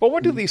 But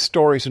what do these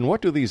stories and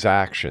what do these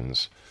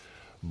actions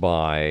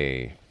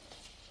by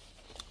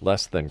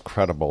less than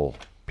credible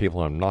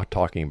people, I'm not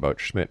talking about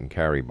Schmidt and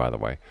Carey, by the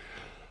way,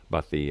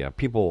 but the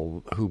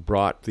people who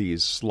brought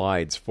these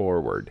slides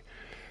forward,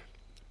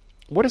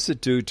 What does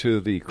it do to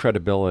the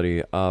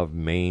credibility of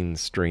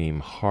mainstream,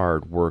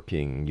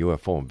 hard-working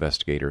UFO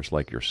investigators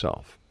like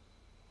yourself?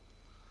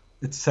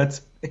 It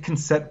can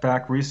set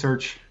back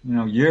research,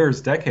 years,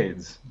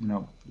 decades.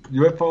 The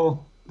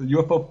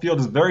UFO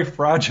field is very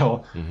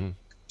fragile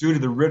due to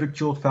the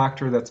ridicule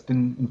factor that's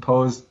been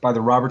imposed by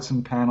the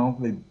Robertson panel.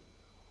 They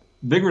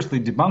vigorously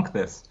debunk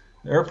this.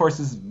 The Air Force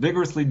is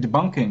vigorously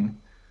debunking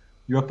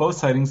UFO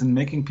sightings and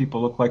making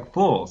people look like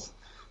fools.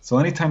 So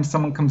anytime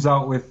someone comes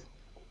out with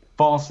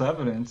false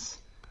evidence,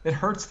 it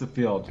hurts the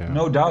field. Yeah.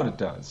 No doubt it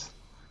does.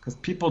 Because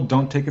people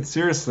don't take it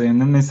seriously.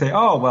 And then they say,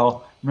 oh,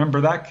 well,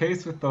 remember that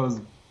case with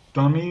those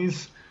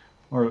dummies?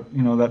 Or,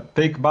 that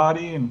fake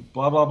body and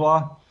blah, blah,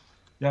 blah.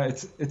 Yeah,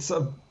 it's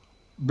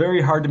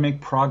very hard to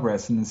make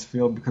progress in this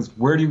field because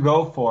where do you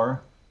go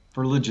for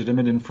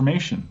legitimate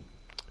information?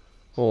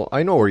 Well,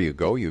 I know where you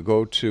go. You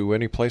go to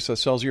any place that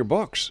sells your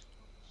books.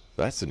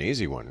 That's an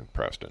easy one,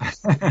 Preston.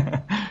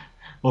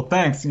 Well,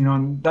 thanks.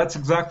 And that's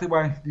exactly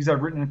why these are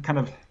written in kind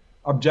of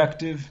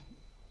objective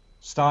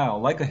style,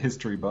 like a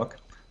history book.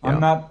 Yeah.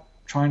 I'm not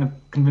trying to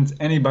convince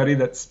anybody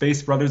that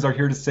space brothers are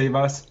here to save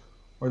us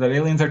or that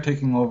aliens are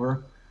taking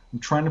over. I'm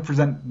trying to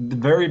present the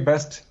very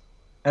best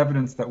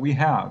evidence that we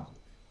have.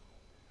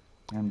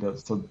 And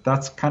so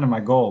that's kind of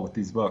my goal with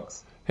these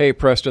books. Hey,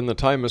 Preston, the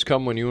time has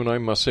come when you and I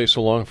must say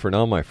so long for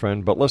now, my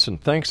friend. But listen,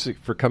 thanks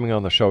for coming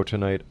on the show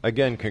tonight.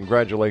 Again,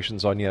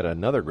 congratulations on yet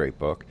another great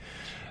book.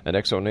 And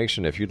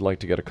Exonation, if you'd like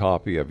to get a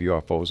copy of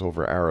UFOs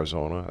over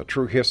Arizona, a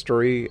true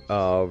history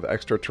of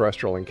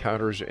extraterrestrial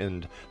encounters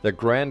in the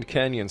Grand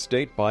Canyon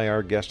State by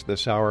our guest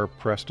this hour,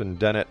 Preston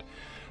Dennett.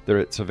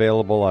 It's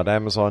available at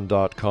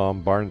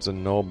Amazon.com, Barnes &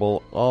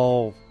 Noble,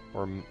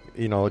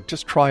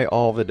 just try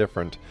all the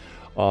different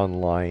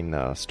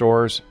online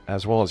stores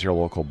as well as your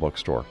local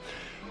bookstore.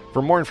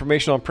 For more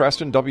information on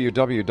Preston,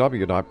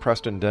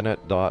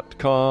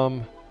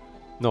 www.prestondennett.com.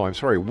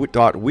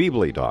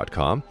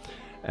 .weebly.com.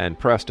 And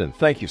Preston,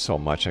 thank you so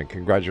much and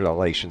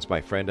congratulations,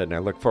 my friend. And I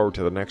look forward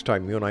to the next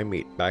time you and I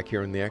meet back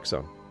here in the X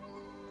Zone.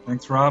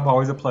 Thanks, Rob.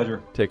 Always a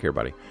pleasure. Take care,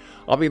 buddy.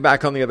 I'll be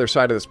back on the other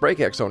side of this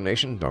break, X Zone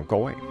Nation. Don't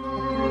go away.